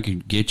didn't think I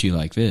could get you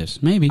like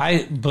this. Maybe.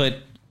 But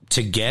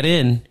to get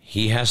in,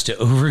 he has to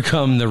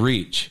overcome the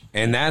reach.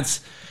 And that's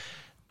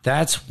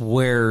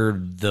where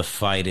the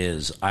fight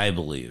is, I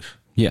believe.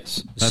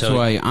 Yes. That's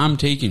why I'm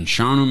taking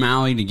Sean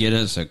O'Malley to get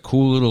us a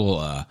cool little,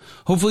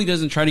 hopefully he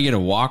doesn't try to get a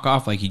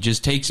walk-off, like he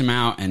just takes him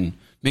out and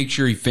make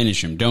sure he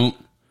finish him. Don't,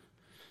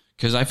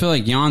 because I feel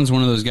like Jan's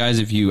one of those guys,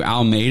 if you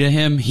Almeida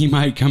him, he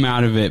might come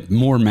out of it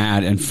more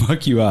mad and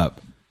fuck you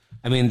up.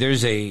 I mean,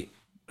 there's a,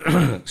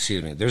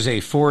 there's a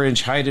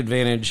 4-inch height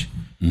advantage,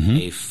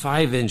 a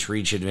 5-inch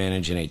reach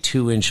advantage, and a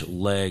 2-inch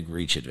leg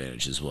reach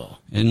advantage as well.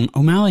 And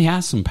O'Malley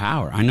has some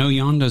power. I know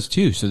Jan does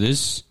too. So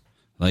this,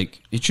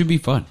 like, it should be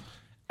fun.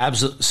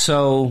 Absolutely.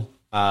 So,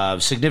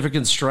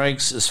 significant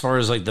strikes as far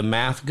as like the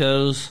math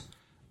goes.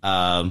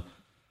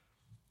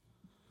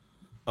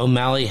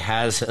 O'Malley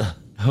has,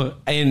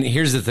 and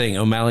here's the thing: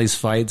 O'Malley's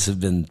fights have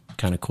been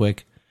kind of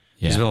quick.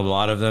 Yeah. There's been a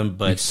lot of them,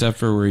 but except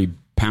for where he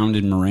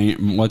pounded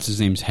what's his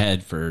name's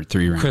head for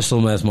 3 rounds. Crystal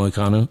Meth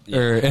Moicano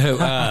or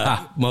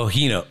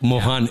Mohino,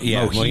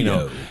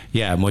 Mohino.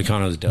 Yeah,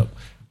 Moicano's dope.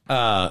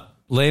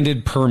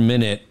 Landed per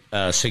minute,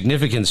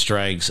 significant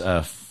strikes,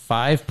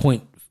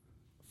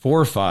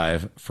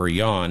 5.45 for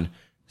Jan,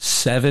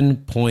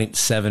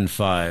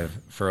 7.75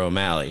 for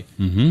O'Malley.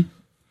 Mm-hmm.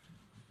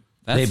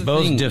 They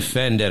both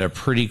defend at a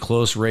pretty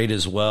close rate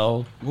as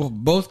well. Well,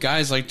 both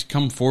guys like to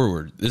come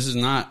forward. This is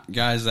not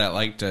guys that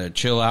like to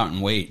chill out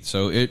and wait.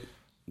 So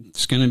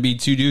it's going to be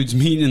two dudes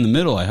meeting in the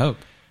middle, I hope.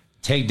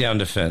 Takedown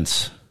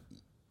defense.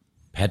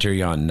 Petr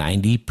Yan,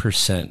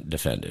 90%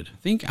 defended. I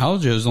think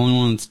Aljo's the only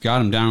one that's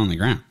got him down on the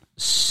ground.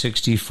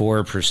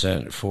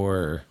 64%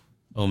 for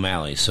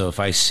O'Malley. So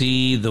if I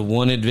see the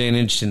one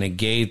advantage to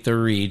negate the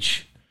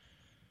reach,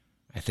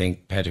 I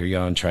think Petr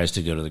Yan tries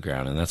to go to the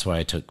ground, and that's why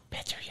I took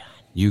Petr Yan.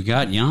 You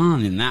got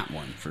Jan in that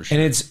one for sure.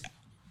 And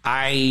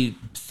I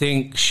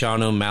think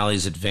Sean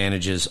O'Malley's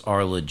advantages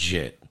are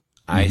legit.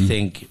 I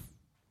think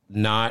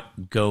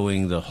not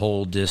going the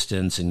whole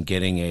distance and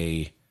getting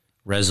a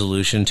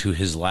resolution to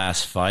his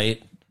last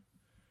fight,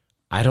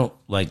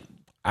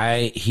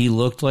 he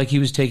looked like he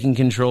was taking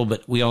control,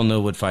 but we all know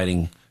what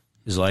fighting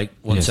is like.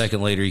 One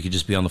second later, you could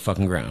just be on the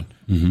fucking ground,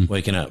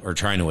 waking up or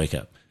trying to wake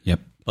up. Yep.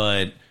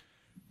 But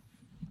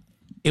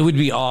it would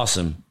be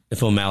awesome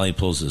if O'Malley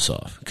pulls this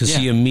off, because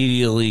he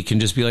immediately can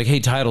just be like,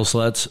 hey, title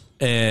sluts,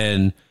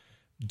 and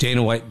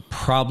Dana White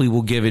probably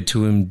will give it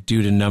to him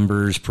due to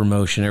numbers,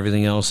 promotion,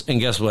 everything else. And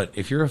guess what?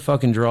 If you're a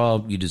fucking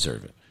draw, you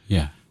deserve it.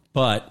 Yeah.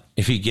 But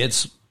if he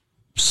gets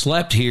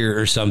slept here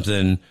or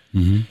something,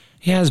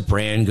 his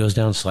brand goes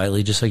down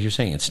slightly, just like you're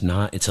saying. It's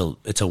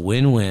a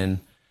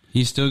win-win.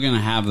 He's still going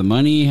to have the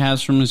money he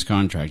has from his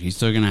contract. He's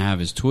still going to have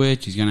his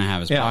Twitch. He's going to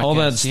have his podcast. All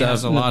that stuff. He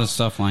has a lot of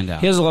stuff lined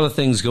out. He has a lot of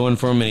things going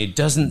for him, and he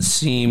doesn't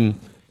seem...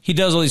 He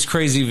does all these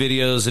crazy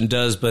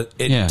videos but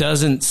it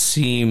doesn't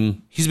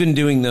seem... He's been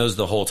doing those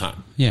the whole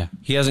time. Yeah.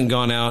 He hasn't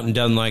gone out and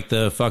done like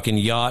the fucking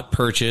yacht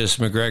purchase,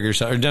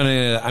 McGregor... Or done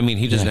it. I mean,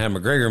 he doesn't have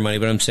McGregor money,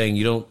 but I'm saying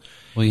you don't...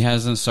 Well, he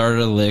hasn't started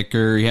a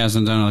liquor. He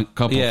hasn't done a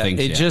couple of things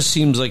yet. It just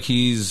seems like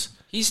he's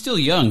still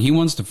young. He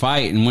wants to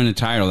fight and win a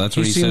title. That's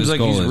what he says. Seems like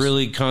he's is.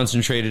 really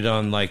concentrated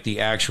on like the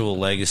actual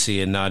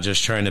legacy and not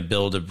just trying to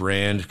build a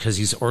brand, because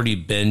he's already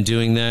been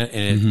doing that,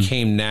 and it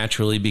came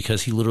naturally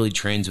because he literally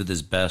trains with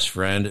his best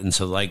friend, and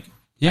so like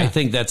I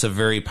think that's a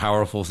very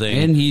powerful thing.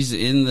 And he's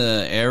in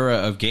the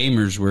era of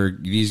gamers where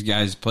these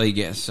guys play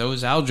games. So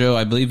is Aljo.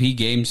 I believe he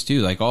games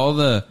too. Like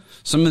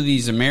some of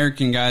these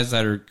American guys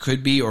that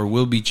could be or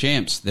will be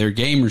champs, they're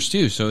gamers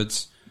too. So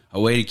it's a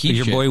way to keep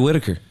your boy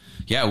Whitaker.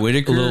 Yeah,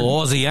 Whitaker. A little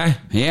Aussie, Yeah,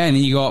 and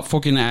then you got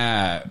fucking,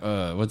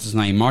 what's his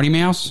name? Marty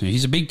Mouse.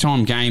 He's a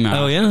big-time gamer.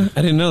 Oh, yeah?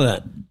 I didn't know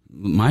that.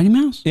 Mighty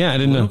Mouse? Yeah, I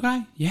didn't know.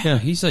 Guy? Yeah,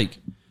 he's like,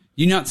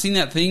 you not seen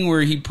that thing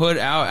where he put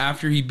out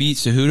after he beat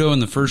Cejudo in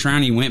the first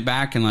round, he went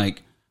back and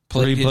like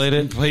played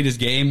his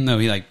game? No,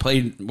 he like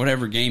played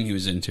whatever game he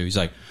was into. He's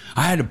like,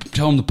 I had to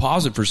tell him to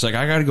pause it for a second.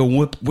 I got to go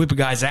whip a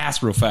guy's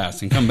ass real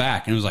fast and come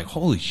back. And it was like,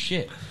 holy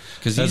shit.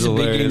 Because he's a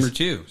big gamer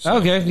too. So.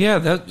 Okay, yeah,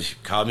 that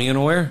caught me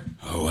unaware.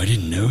 Oh, I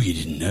didn't know you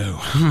didn't know.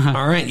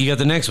 All right, you got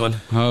the next one.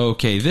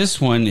 Okay,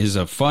 this one is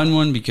a fun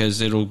one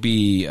because it'll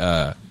be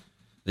the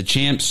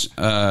champ's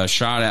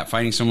shot at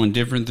fighting someone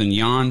different than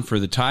Jan for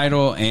the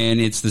title, and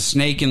it's the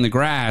snake in the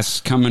grass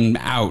coming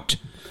out.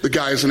 The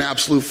guy is an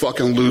absolute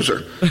fucking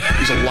loser.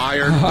 He's a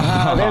liar.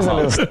 There's a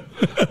little...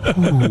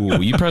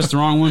 Ooh, you pressed the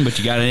wrong one, but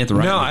you got it at the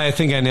right one. No, I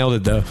think I nailed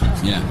it, though.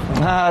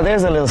 Yeah.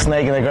 There's a little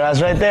snake in the grass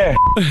right there.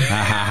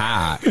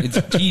 It's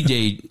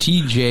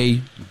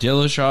TJ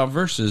Dillashaw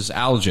versus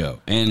Aljo.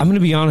 And I'm going to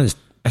be honest.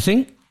 I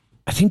think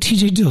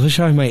TJ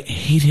Dillashaw, I might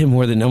hate him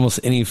more than almost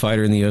any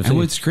fighter in the UFC. And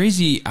what's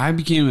crazy, I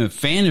became a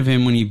fan of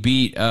him when he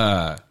beat,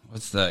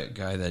 what's that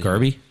guy that...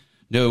 Garby?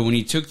 No, when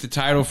he took the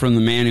title from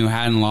the man who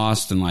hadn't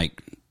lost, and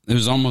like... It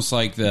was almost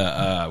like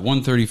the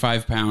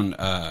 135-pound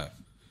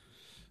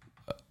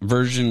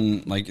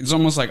version. Like it's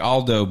almost like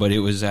Aldo, but it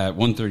was at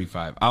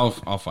 135.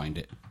 I'll find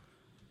it.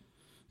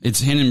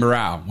 It's Renan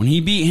Barão. When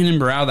he beat Renan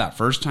Barão that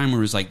first time, where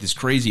it was like this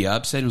crazy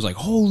upset, it was like,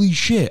 holy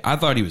shit. I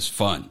thought he was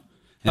fun.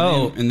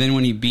 And then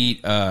when he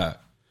beat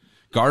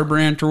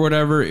Garbrandt or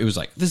whatever, it was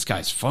like, this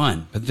guy's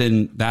fun. But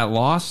then that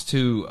loss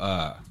to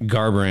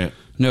Garbrandt.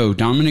 No,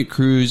 Dominic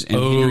Cruz and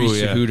Henry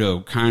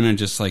Cejudo, kind of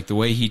just like the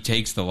way he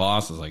takes the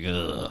loss is like,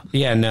 ugh.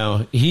 Yeah,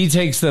 no. He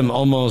takes them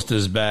almost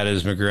as bad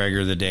as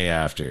McGregor the day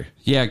after.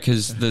 Yeah,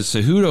 because the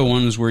Cejudo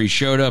one was where he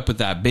showed up with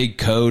that big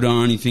coat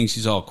on. He thinks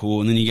he's all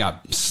cool, and then he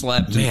got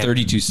slept in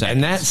 32 seconds.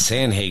 And that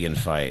Sandhagen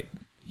fight.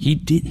 He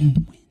didn't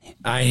win it.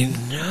 I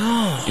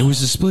know. It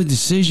was a split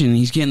decision.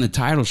 He's getting the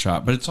title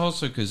shot, but it's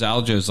also because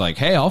Aljo's like,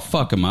 hey, I'll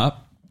fuck him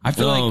up. I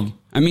feel like,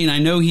 I mean, I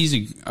know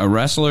he's a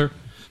wrestler,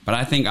 but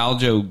I think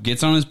Aljo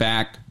gets on his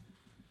back,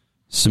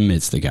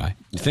 submits the guy.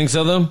 You think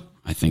so, though?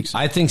 I think so.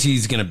 I think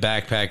he's going to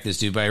backpack this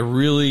dude, but I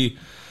really...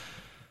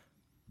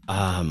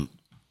 DJ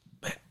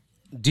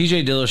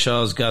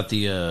Dillashaw's got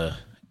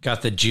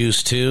the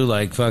juice, too.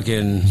 Like,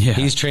 fucking... Yeah.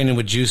 He's training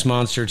with Juice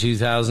Monster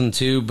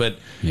 2002, but...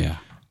 Yeah.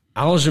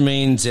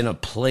 Aljamain's in a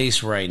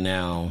place right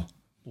now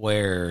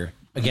where...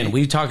 Again,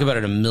 we've talked about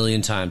it a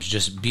million times.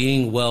 Just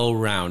being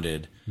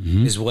well-rounded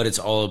is what it's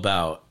all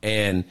about.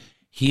 And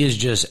he has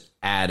just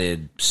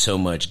added so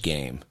much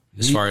game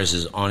as far as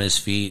his on his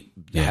feet,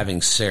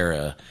 having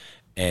Sarah,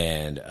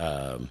 and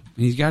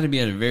he's got to be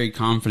at a very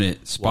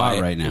confident spot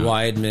right now.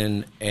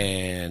 Weidman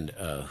and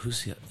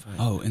who's the other fighter?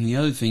 Oh, and the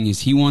other thing is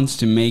he wants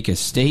to make a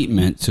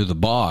statement to the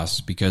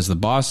boss because the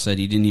boss said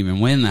he didn't even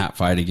win that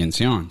fight against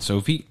Jan.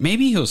 So if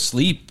maybe he'll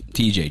sleep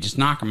TJ, just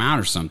knock him out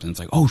or something. It's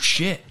like, oh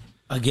shit.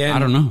 Again, I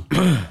don't know.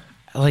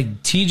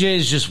 Like TJ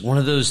is just one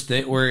of those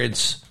things where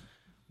it's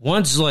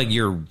once like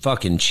you're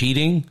fucking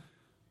cheating,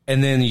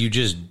 and then you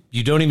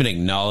don't even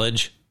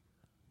acknowledge.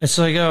 It's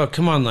like, oh,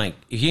 come on, like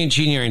if you ain't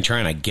cheating, you ain't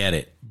trying. I get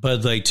it,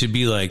 but like to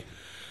be like,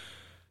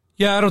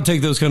 yeah, I don't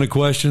take those kind of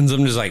questions.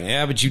 I'm just like,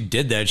 yeah, but you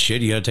did that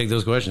shit. You got to take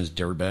those questions,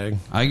 dirtbag.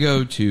 I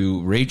go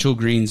to Rachel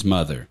Green's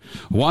mother.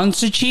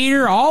 Once a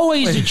cheater,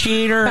 always a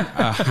cheater.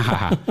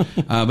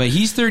 But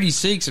he's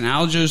 36 and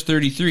Aljo's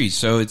 33.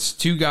 So it's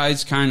two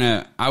guys kind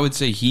of, I would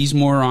say he's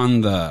more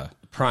on the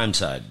prime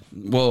side.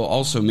 Well,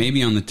 also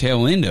maybe on the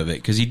tail end of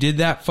it because he did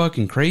that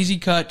fucking crazy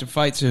cut to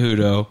fight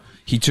Cejudo.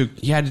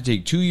 He had to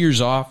take 2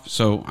 years off.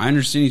 So I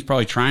understand he's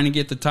probably trying to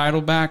get the title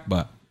back,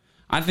 but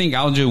I think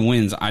Aljo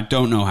wins. I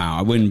don't know how.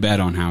 I wouldn't bet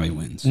on how he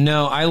wins.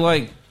 No, I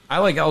like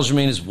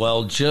Aljamain as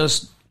well.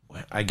 Just,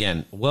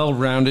 again,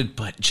 well-rounded,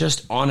 but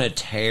just on a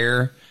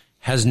tear.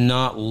 Has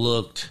not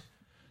looked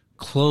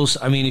close.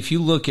 I mean, if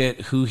you look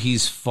at who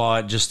he's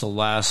fought just the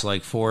last,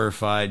 like, 4 or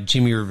 5,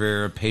 Jimmy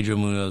Rivera, Pedro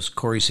Munoz,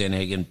 Corey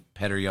Sandhagen,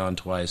 Petr Yan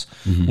twice.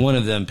 One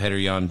of them,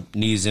 Petr Yan,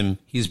 knees him.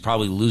 He's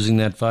probably losing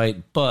that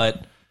fight,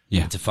 but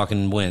it's a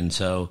fucking win,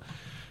 so...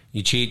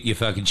 You cheat, you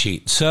fucking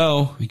cheat.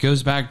 So it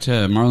goes back to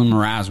Marlon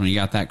Moraes when he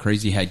got that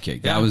crazy head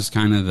kick. That was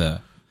kind of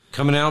the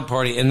coming out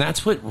party. And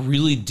that's what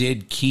really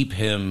did keep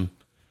him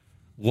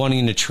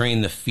wanting to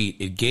train the feet.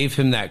 It gave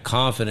him that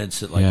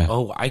confidence that like,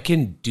 oh, I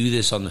can do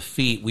this on the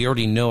feet. We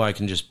already know I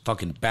can just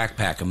fucking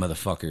backpack a mother.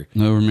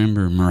 No,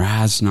 remember,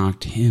 Moraes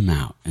knocked him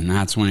out. And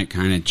that's when it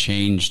kind of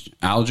changed.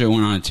 Aljo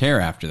went on a tear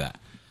after that.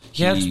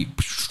 Yeah.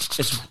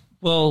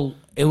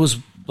 It was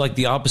like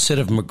the opposite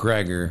of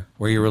McGregor,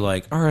 where you were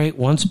like, all right,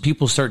 once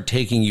people start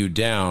taking you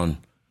down,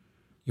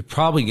 you're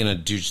probably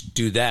going to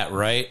do that,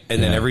 right?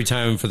 And then every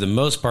time, for the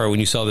most part, when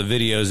you saw the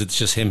videos, it's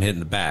just him hitting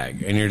the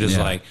bag. And you're just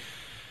like,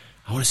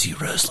 I want to see you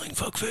wrestling,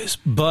 fuckface.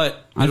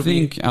 But I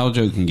think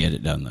Aljo can get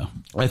it done, though.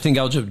 I think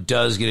Aljo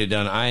does get it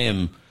done. I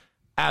am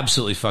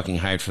absolutely fucking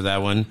hyped for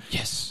that one.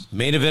 Yes.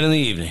 Main event of the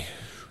evening.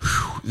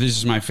 This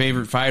is my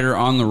favorite fighter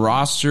on the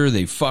roster.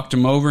 They fucked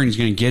him over, and he's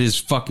going to get his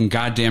fucking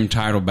goddamn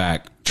title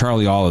back.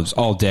 Charlie Olives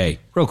all day.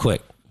 Real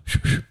quick.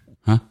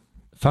 Huh?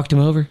 Fucked him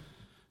over?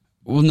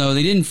 Well, no,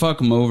 they didn't fuck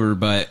him over,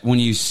 but when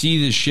you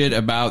see the shit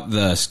about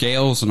the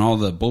scales and all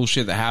the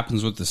bullshit that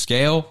happens with the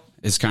scale,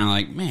 it's kind of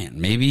like, man,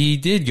 maybe he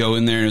did go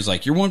in there and was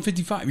like, you're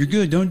 155, you're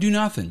good, don't do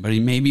nothing. But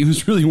maybe he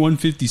was really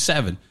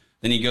 157.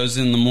 Then he goes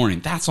in the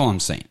morning. That's all I'm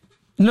saying.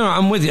 No,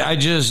 I'm with you. I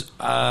just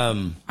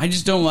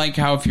don't like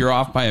how if you're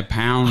off by a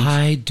pound.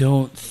 I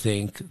don't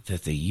think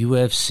that the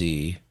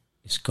UFC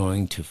is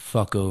going to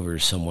fuck over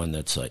someone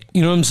that's like,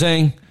 you know what I'm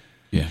saying?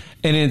 Yeah.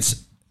 And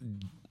it's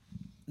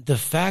the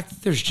fact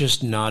that there's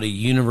just not a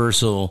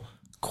universal,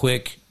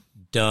 quick,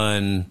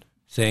 done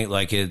thing.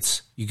 Like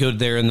it's, you go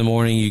there in the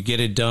morning, you get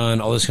it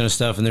done, all this kind of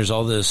stuff, and there's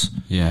all this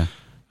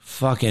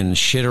fucking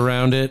shit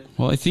around it.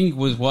 Well, I think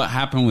with what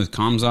happened with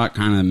Khamzat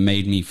kind of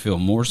made me feel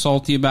more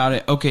salty about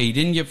it. Okay, he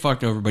didn't get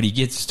fucked over, but he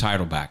gets his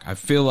title back. I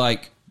feel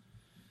like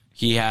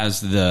he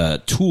has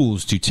the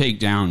tools to take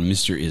down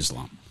Mr.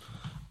 Islam.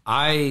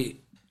 I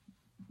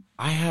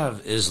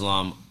have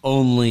Islam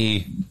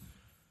only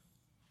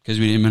because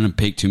we didn't want to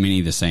pick too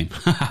many the same.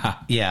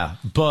 Yeah,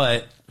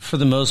 but for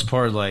the most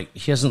part, like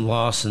he hasn't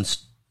lost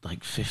since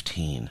like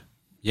 15.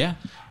 Yeah.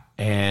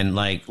 And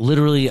like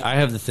literally, I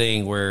have the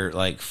thing where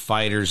like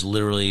fighters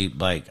literally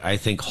like I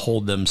think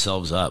hold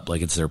themselves up,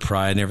 like it's their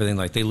pride and everything.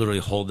 Like they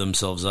literally hold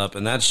themselves up,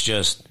 and that's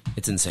just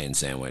it's insane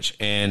sandwich.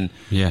 And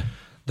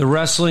The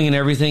wrestling and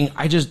everything,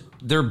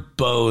 they're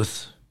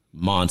both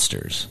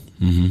monsters.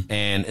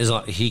 And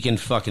Islam, he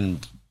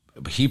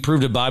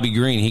proved to Bobby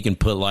Green he can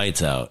put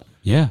lights out.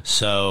 Yeah.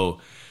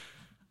 So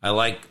I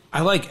like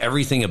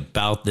everything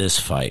about this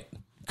fight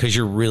because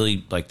you're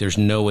really like, there's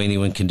no way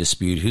anyone can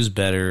dispute who's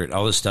better,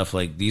 all this stuff.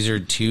 Like, these are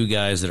two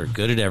guys that are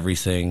good at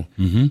everything.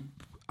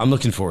 I'm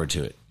looking forward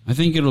to it. I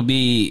think it'll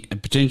be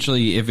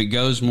potentially, if it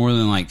goes more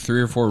than like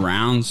 3 or 4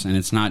 rounds and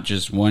it's not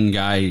just one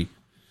guy,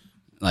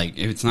 like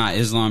if it's not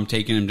Islam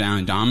taking him down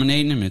and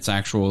dominating him, it's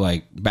actual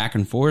like back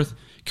and forth,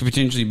 could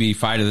potentially be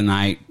fight of the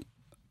night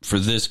for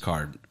this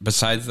card.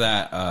 Besides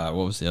that,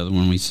 what was the other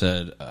one we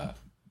said?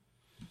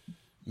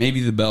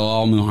 Maybe the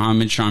Belal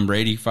Muhammad Sean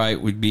Brady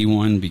fight would be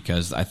one,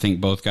 because I think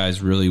both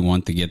guys really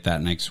want to get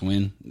that next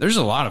win. There's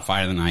a lot of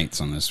fight of the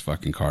nights on this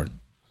fucking card.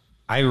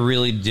 I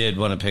really did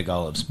want to pick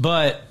Olives,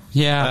 but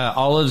yeah,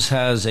 Olives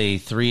has a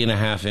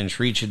 3.5-inch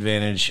reach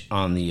advantage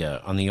on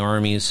the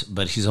armies,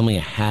 but he's only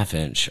a 1/2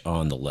 inch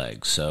on the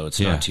legs, so it's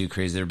not too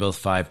crazy. They're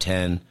both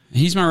 5'10".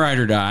 He's my ride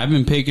or die. I've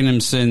been picking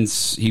him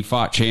since he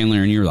fought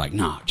Chandler, and you were like,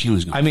 nah,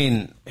 Chandler's going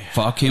to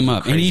fuck him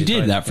up. And he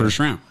did that first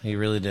round. He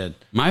really did.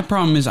 My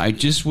problem is I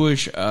just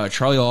wish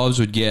Charlie Olives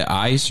would get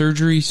eye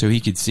surgery so he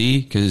could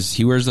see, because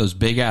he wears those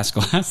big-ass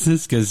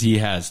glasses because he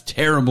has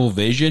terrible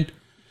vision.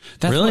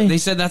 Really? They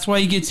said that's why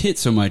he gets hit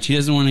so much. He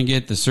doesn't want to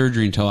get the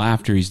surgery until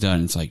after he's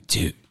done. It's like,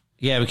 dude.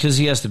 Yeah, because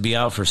he has to be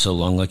out for so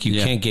long. Like,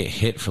 you can't get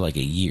hit for like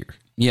a year.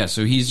 Yeah,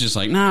 so he's just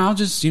like, nah, I'll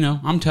just,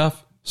 I'm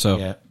tough. So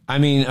yeah. I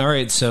mean, all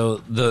right, so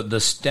the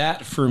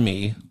stat for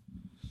me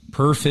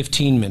per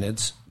 15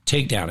 minutes,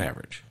 takedown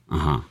average.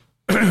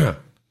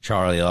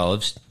 Charlie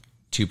Olives,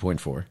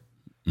 2.4.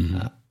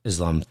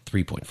 Islam,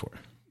 3.4.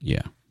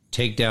 Yeah.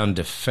 Takedown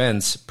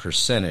defense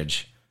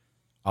percentage,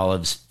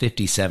 Olives,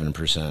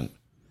 57%.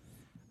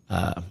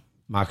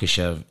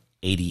 Makhachev,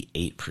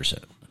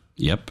 88%.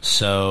 Yep.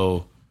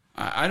 So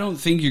I don't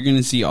think you're going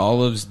to see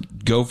Olives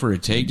go for a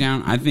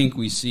takedown. I think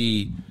we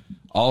see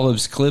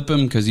Olives clip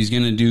him because he's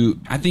going to do...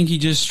 I think he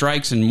just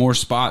strikes in more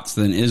spots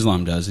than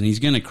Islam does, and he's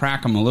going to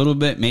crack him a little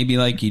bit, maybe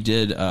like he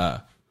did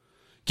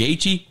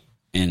Gaethje,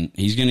 and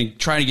he's going to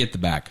try to get the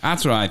back.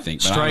 That's what I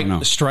think, but I don't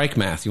know. Strike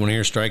math. You want to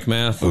hear strike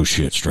math? Oh,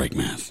 shit, strike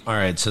math. All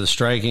right, so the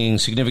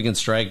significant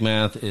strike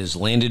math is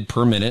landed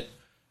per minute.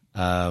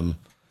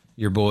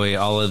 Your boy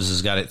Olives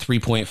has got it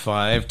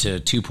 3.5 to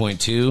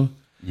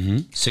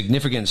 2.2.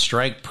 Significant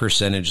strike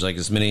percentage, like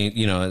as many,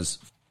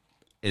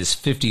 is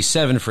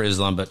 57 for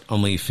Islam, but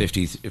only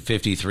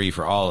 53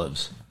 for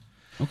Olives.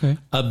 Okay.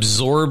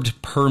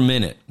 Absorbed per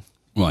minute.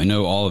 Well, I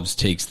know Olives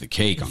takes the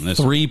cake on this.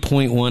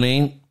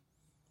 3.18.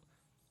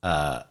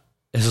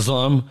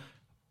 Islam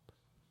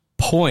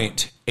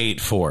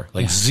 0.84,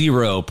 like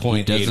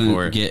 0.84.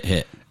 Doesn't get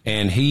hit.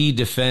 And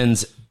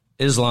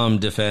Islam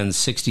defends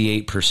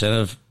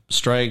 68% of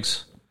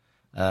strikes,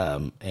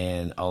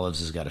 and Olives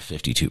has got a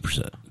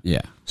 52%.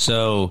 Yeah.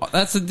 So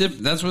that's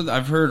what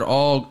I've heard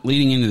all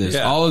leading into this.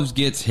 Yeah. Olives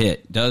gets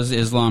hit. Does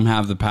Islam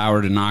have the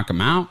power to knock him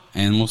out?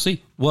 And we'll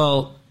see.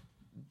 Well,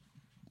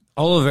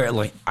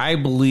 Oliveira, I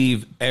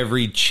believe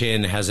every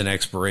chin has an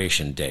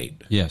expiration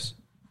date. Yes.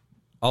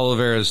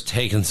 Oliveira's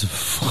taken some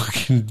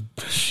fucking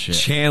shit.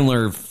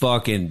 Chandler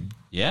fucking...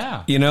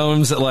 Yeah. You know what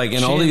I'm saying? Like,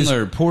 and all these...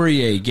 Chandler,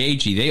 Poirier,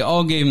 Gaethje, they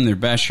all gave him their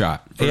best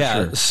shot, for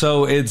sure.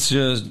 So it's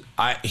just...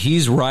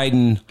 he's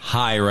riding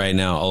high right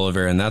now,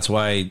 Oliveira, and that's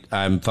why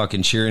I'm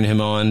fucking cheering him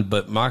on.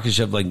 But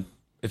Makhachev,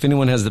 if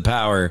anyone has the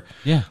power,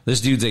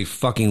 this dude's a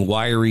fucking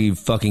wiry,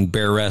 fucking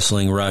bear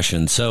wrestling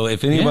Russian. So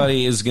if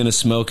anybody is going to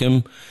smoke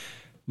him,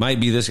 might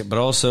be this guy. But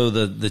also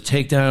the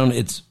takedown,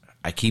 it's...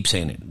 I keep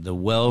saying it. The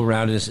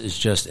well-roundedness is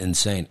just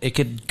insane. It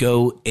could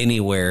go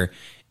anywhere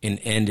and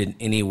end in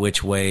any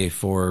which way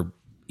for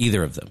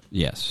either of them.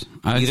 Yes.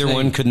 Either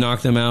one could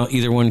knock them out.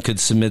 Either one could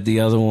submit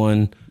the other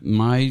one.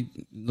 My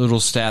little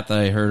stat that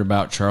I heard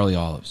about Charlie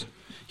Olives,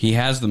 he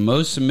has the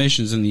most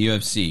submissions in the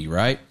UFC,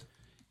 right?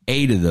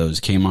 8 of those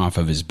came off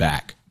of his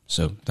back.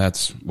 So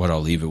that's what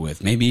I'll leave it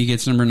with. Maybe he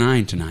gets number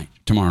 9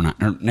 tomorrow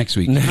night, or next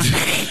week.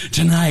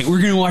 Tonight.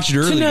 We're going to watch it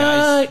early,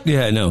 guys.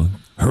 Yeah, no.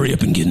 Hurry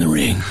up and get in the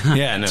ring.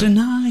 Yeah, no.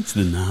 Tonight's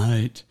the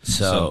night.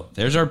 So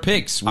there's our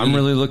picks. I'm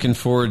really looking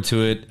forward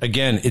to it.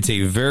 Again, it's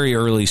a very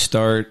early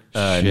start.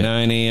 9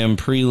 a.m.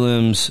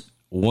 prelims,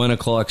 1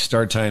 o'clock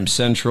start time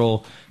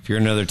Central. If you're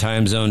in another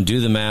time zone, do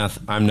the math.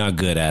 I'm not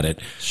good at it.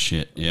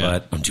 Shit, yeah.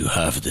 But I'm too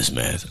high for this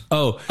math.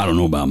 Oh, I don't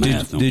know about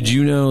math. Did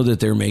you know that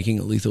they're making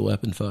a Lethal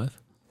Weapon 5?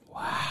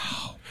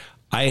 Wow.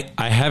 I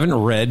haven't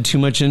read too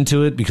much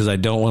into it because I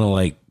don't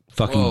want to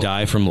fucking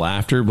die from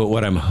laughter. But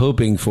what I'm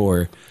hoping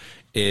for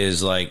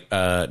is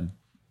Donald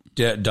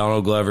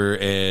Glover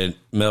and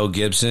Mel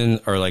Gibson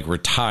are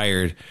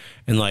retired,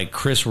 and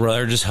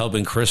they're just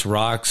helping Chris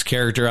Rock's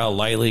character out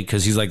lightly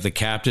because he's the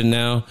captain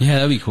now. Yeah,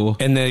 that'd be cool.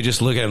 And they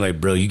just look at him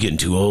bro, you getting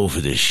too old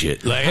for this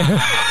shit.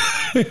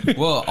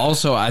 Well,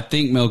 also, I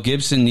think Mel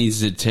Gibson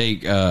needs to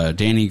take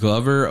Danny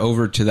Glover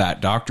over to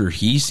that doctor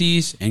he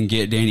sees and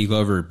get Danny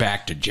Glover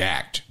back to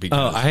jacked.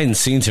 I hadn't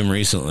seen him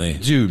recently.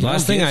 Dude,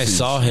 last thing I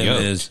saw him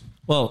is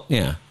Well,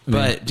 yeah.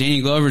 But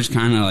Danny Glover's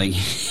kind of like,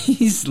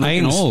 he's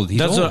looking old. He's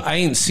that's old. what I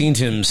ain't seen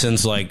him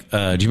since like. Do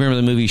you remember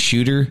the movie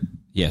Shooter?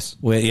 Yes.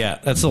 Well, yeah,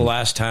 that's the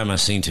last time I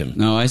seen him.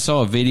 No, I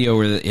saw a video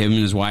where him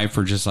and his wife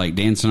were just like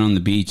dancing on the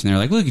beach, and they're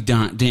like, "Look at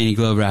Danny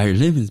Glover out here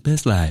living his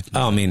best life."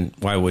 Oh, I mean,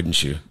 why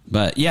wouldn't you?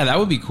 But yeah, that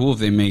would be cool if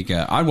they make.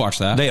 I'd watch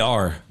that. They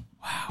are.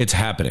 Wow, it's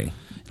happening.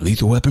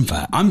 Lethal Weapon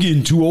 5. I'm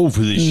getting too old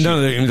for this shit.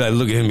 No, they're gonna be like,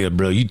 look at him, yeah,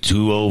 bro. You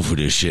too old for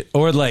this shit.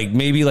 Or like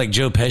maybe like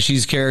Joe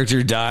Pesci's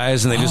character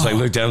dies, and they just like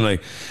look down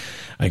like,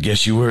 I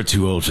guess you were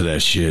too old for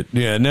that shit.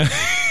 Yeah, no.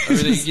 Or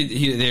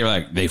they're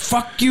like, they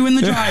fuck you in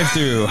the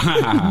drive-thru.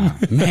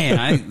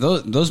 Man,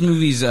 those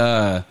movies,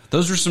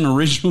 those were some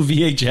original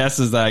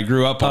VHSs that I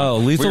grew up on. Oh,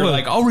 Lethal Weapon.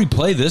 Like, I'll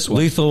replay this one.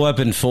 Lethal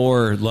Weapon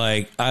 4,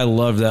 like, I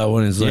love that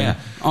one. It's like, yeah.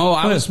 Oh,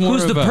 I was more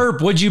who's of the a-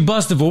 perp? What'd you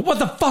bust it for? What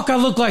the fuck I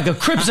look like? A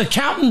Crips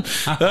accountant?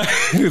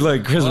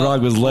 Like, Chris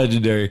Rock was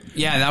legendary.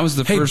 Yeah, that was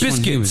the Hey, first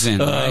one he was biscuits. in.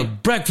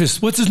 Right?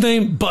 Breakfast. What's his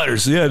name?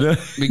 Butters. Yeah. No.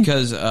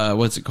 Because,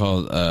 what's it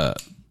called?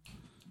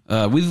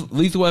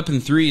 Lethal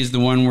Weapon 3 is the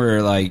one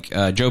where like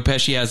Joe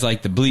Pesci has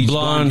like the bleached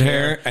Blonde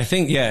hair. I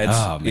think, yeah. It's,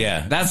 Oh, man.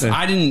 yeah. That's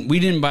we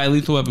didn't buy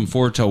Lethal Weapon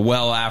 4 till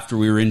well after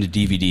we were into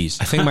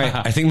DVDs. I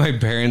think my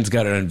parents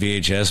got it on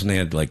VHS when they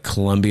had like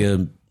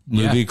Columbia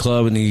Movie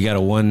Club, and then you got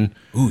a one.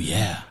 Ooh,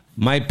 yeah.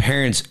 My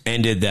parents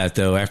ended that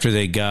though after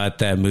they got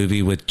that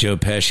movie with Joe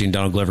Pesci and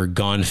Donald Glover,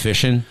 Gone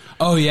Fishing.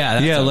 Oh yeah,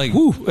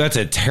 That's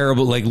a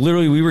terrible. Like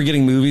literally, we were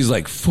getting movies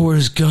like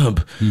Forrest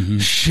Gump,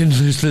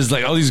 Schindler's List,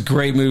 like all these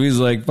great movies,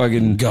 like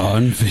fucking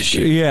Gone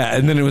Fishing. Yeah,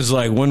 and then it was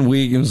like 1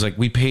 week, it was like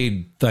we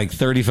paid like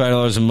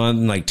 $35 a month,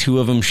 and like 2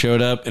 of them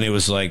showed up, and it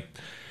was like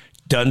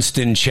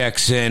Dunstan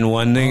checks in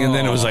one thing, and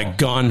then it was like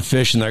Gone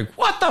Fishing. Like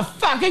what the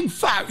fucking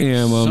fuck?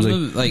 Yeah,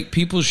 mom's like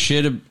people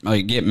should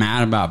like get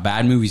mad about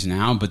bad movies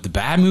now, but the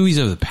bad movies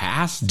of the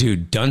past,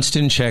 dude.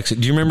 Dunstan checks.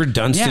 Do you remember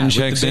Dunstan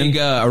checks with the big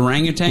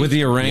orangutan? with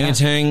the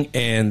orangutan?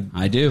 And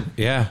I do.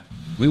 Yeah,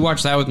 we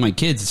watched that with my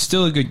kids. It's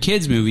still a good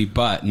kids movie,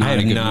 but not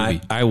a good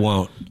movie. I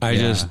won't. I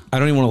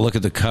don't even want to look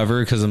at the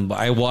cover because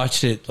I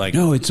watched it like.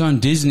 No, it's on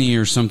Disney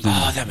or something.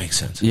 Oh, that makes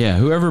sense. Yeah,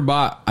 whoever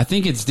bought, I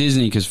think it's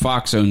Disney because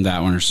Fox owned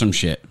that one or some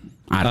shit.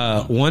 I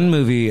don't know. One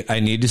movie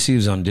I need to see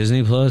is on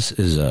Disney Plus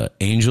is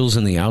Angels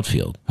in the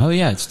Outfield. Oh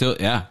yeah, it's still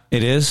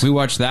It is. We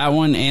watched that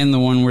one and the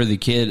one where the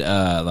kid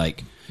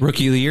like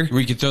Rookie of the Year.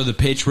 where you could throw the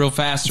pitch real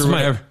fast or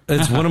whatever.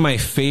 It's one of my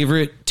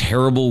favorite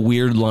terrible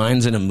weird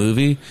lines in a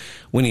movie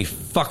when he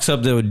fucks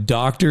up the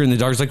doctor and the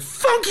doctor's like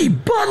funky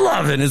butt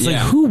loving. It's like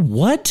who?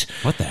 What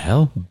the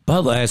hell?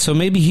 Butt. So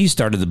maybe he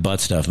started the butt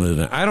stuff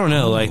movement. I don't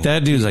know. Like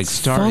that dude's like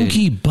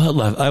funky butt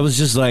love. I was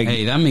just like,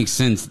 hey, that makes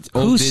sense.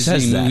 Old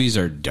Disney movies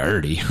are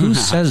dirty. Who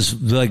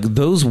says like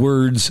those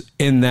words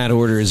in that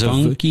order? Is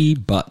funky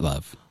butt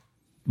love.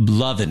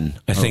 Lovin',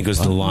 I think was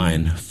the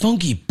line.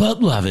 Funky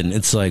butt lovin'.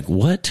 It's like,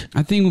 what?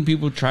 I think when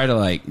people try to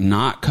like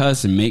not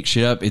cuss and make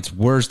shit up, it's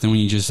worse than when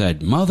you just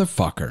said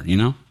motherfucker, you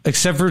know?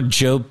 Except for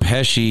Joe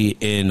Pesci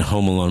in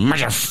Home Alone.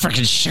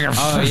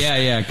 Oh,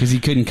 yeah, because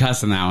he couldn't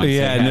cuss in that one.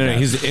 Yeah, so no,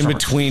 he's in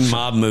between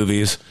mob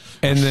movies.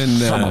 And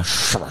then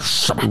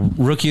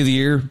Rookie of the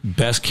Year,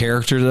 best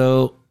character,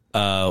 though,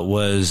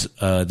 was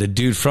the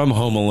dude from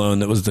Home Alone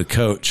that was the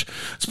coach.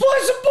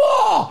 Splice a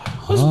ball!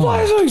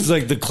 He's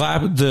like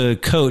the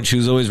coach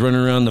who's always running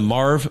around, the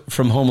Marv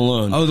from Home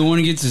Alone. Oh, the one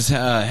who gets his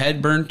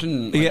head burnt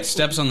and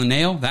steps on the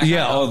nail? That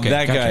guy?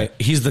 That guy.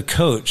 He's the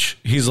coach.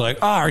 He's like,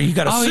 you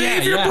got to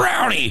save your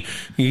brownie.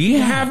 You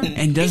haven't.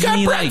 And doesn't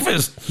he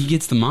breakfast. He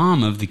gets the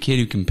mom of the kid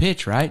who can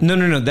pitch, right?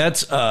 No.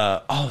 That's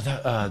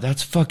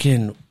that's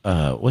fucking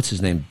what's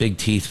his name? Big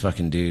teeth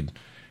fucking dude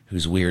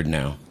who's weird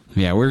now.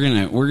 Yeah, we're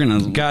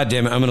gonna. God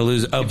damn it, I'm gonna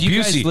lose. Oh,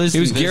 Busey. It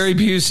was Gary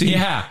Busey.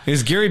 Yeah,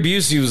 his Gary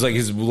Busey was like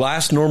his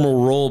last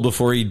normal role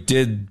before he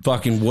did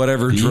fucking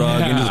whatever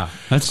drug. Yeah,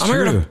 that's I'm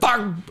true. here to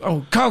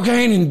fuck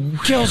cocaine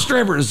and kill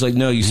strippers. It's like,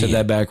 no, you said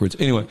that backwards.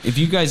 Anyway, if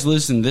you guys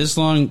listened this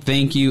long,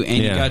 thank you,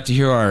 and you got to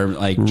hear our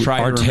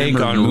our take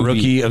on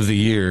Rookie of the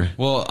Year.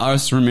 Well,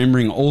 us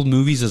remembering old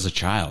movies as a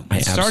child.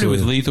 It started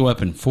with Lethal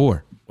Weapon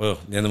 4. Well,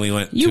 and then we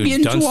went you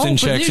to Dunstan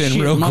Checks In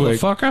real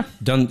quick.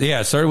 Motherfucker.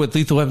 It started with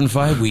Lethal Weapon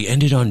 5. We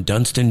ended on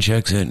Dunstan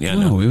Checks In. Yeah,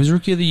 no, it was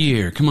Rookie of the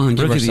Year. Come on,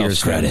 give Rookie of the Year ourselves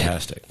is credit.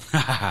 fantastic.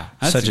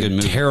 That's Such a good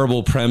movie.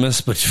 Terrible premise,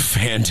 but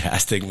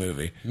fantastic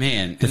movie.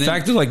 Man, the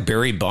fact that like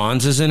Barry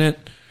Bonds is in it.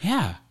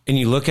 Yeah. And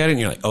you look at it and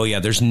you're like, oh yeah,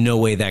 there's no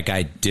way that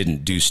guy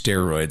didn't do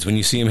steroids. When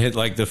you see him hit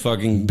like the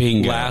fucking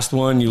last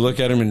one, you look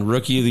at him in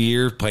Rookie of the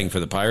Year playing for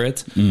the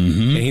Pirates,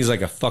 and he's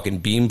like a fucking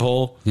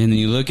beanpole. And then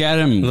you look at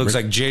him, he looks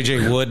like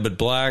JJ Wood but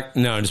black.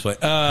 No, I'm just playing.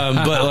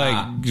 But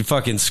like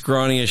fucking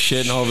scrawny as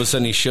shit, and all of a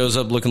sudden he shows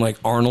up looking like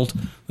Arnold,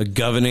 the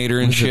Governor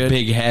and shit. A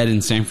big head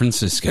in San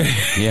Francisco.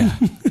 Yeah.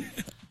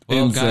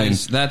 Well,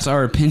 guys, that's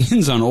our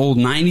opinions on old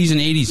 90s and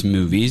 80s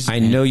movies. I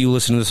know you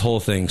listen to this whole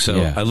thing,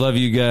 so I love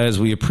you guys.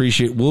 We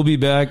appreciate. We'll be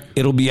back.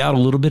 It'll be out a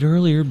little bit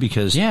earlier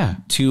because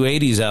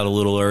 280's out a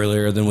little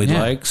earlier than we'd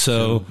like.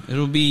 So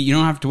it'll be. You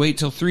don't have to wait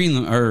till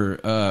 3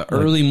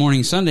 early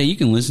morning Sunday. You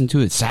can listen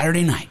to it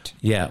Saturday night.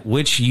 Yeah,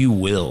 which you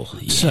will.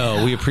 Yeah.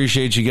 So we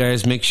appreciate you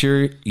guys. Make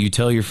sure you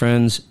tell your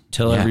friends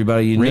Tell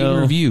everybody you Rate know.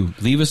 and review.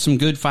 Leave us some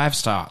good 5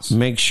 stars.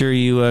 Make sure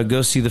you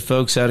go see the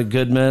folks out at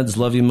Good Meds.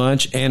 Love you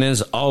much. And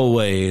as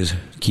always,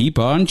 keep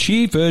on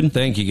chiefing.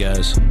 Thank you,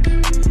 guys.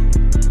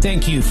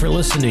 Thank you for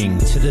listening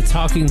to the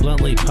Talking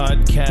Bluntly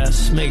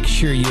podcast. Make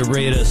sure you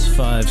rate us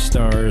 5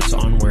 stars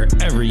on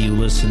wherever you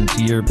listen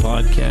to your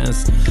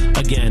podcast.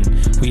 Again,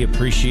 we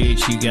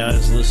appreciate you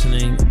guys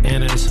listening.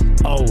 And as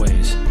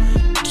always,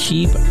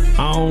 keep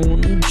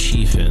on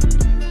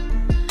chiefing.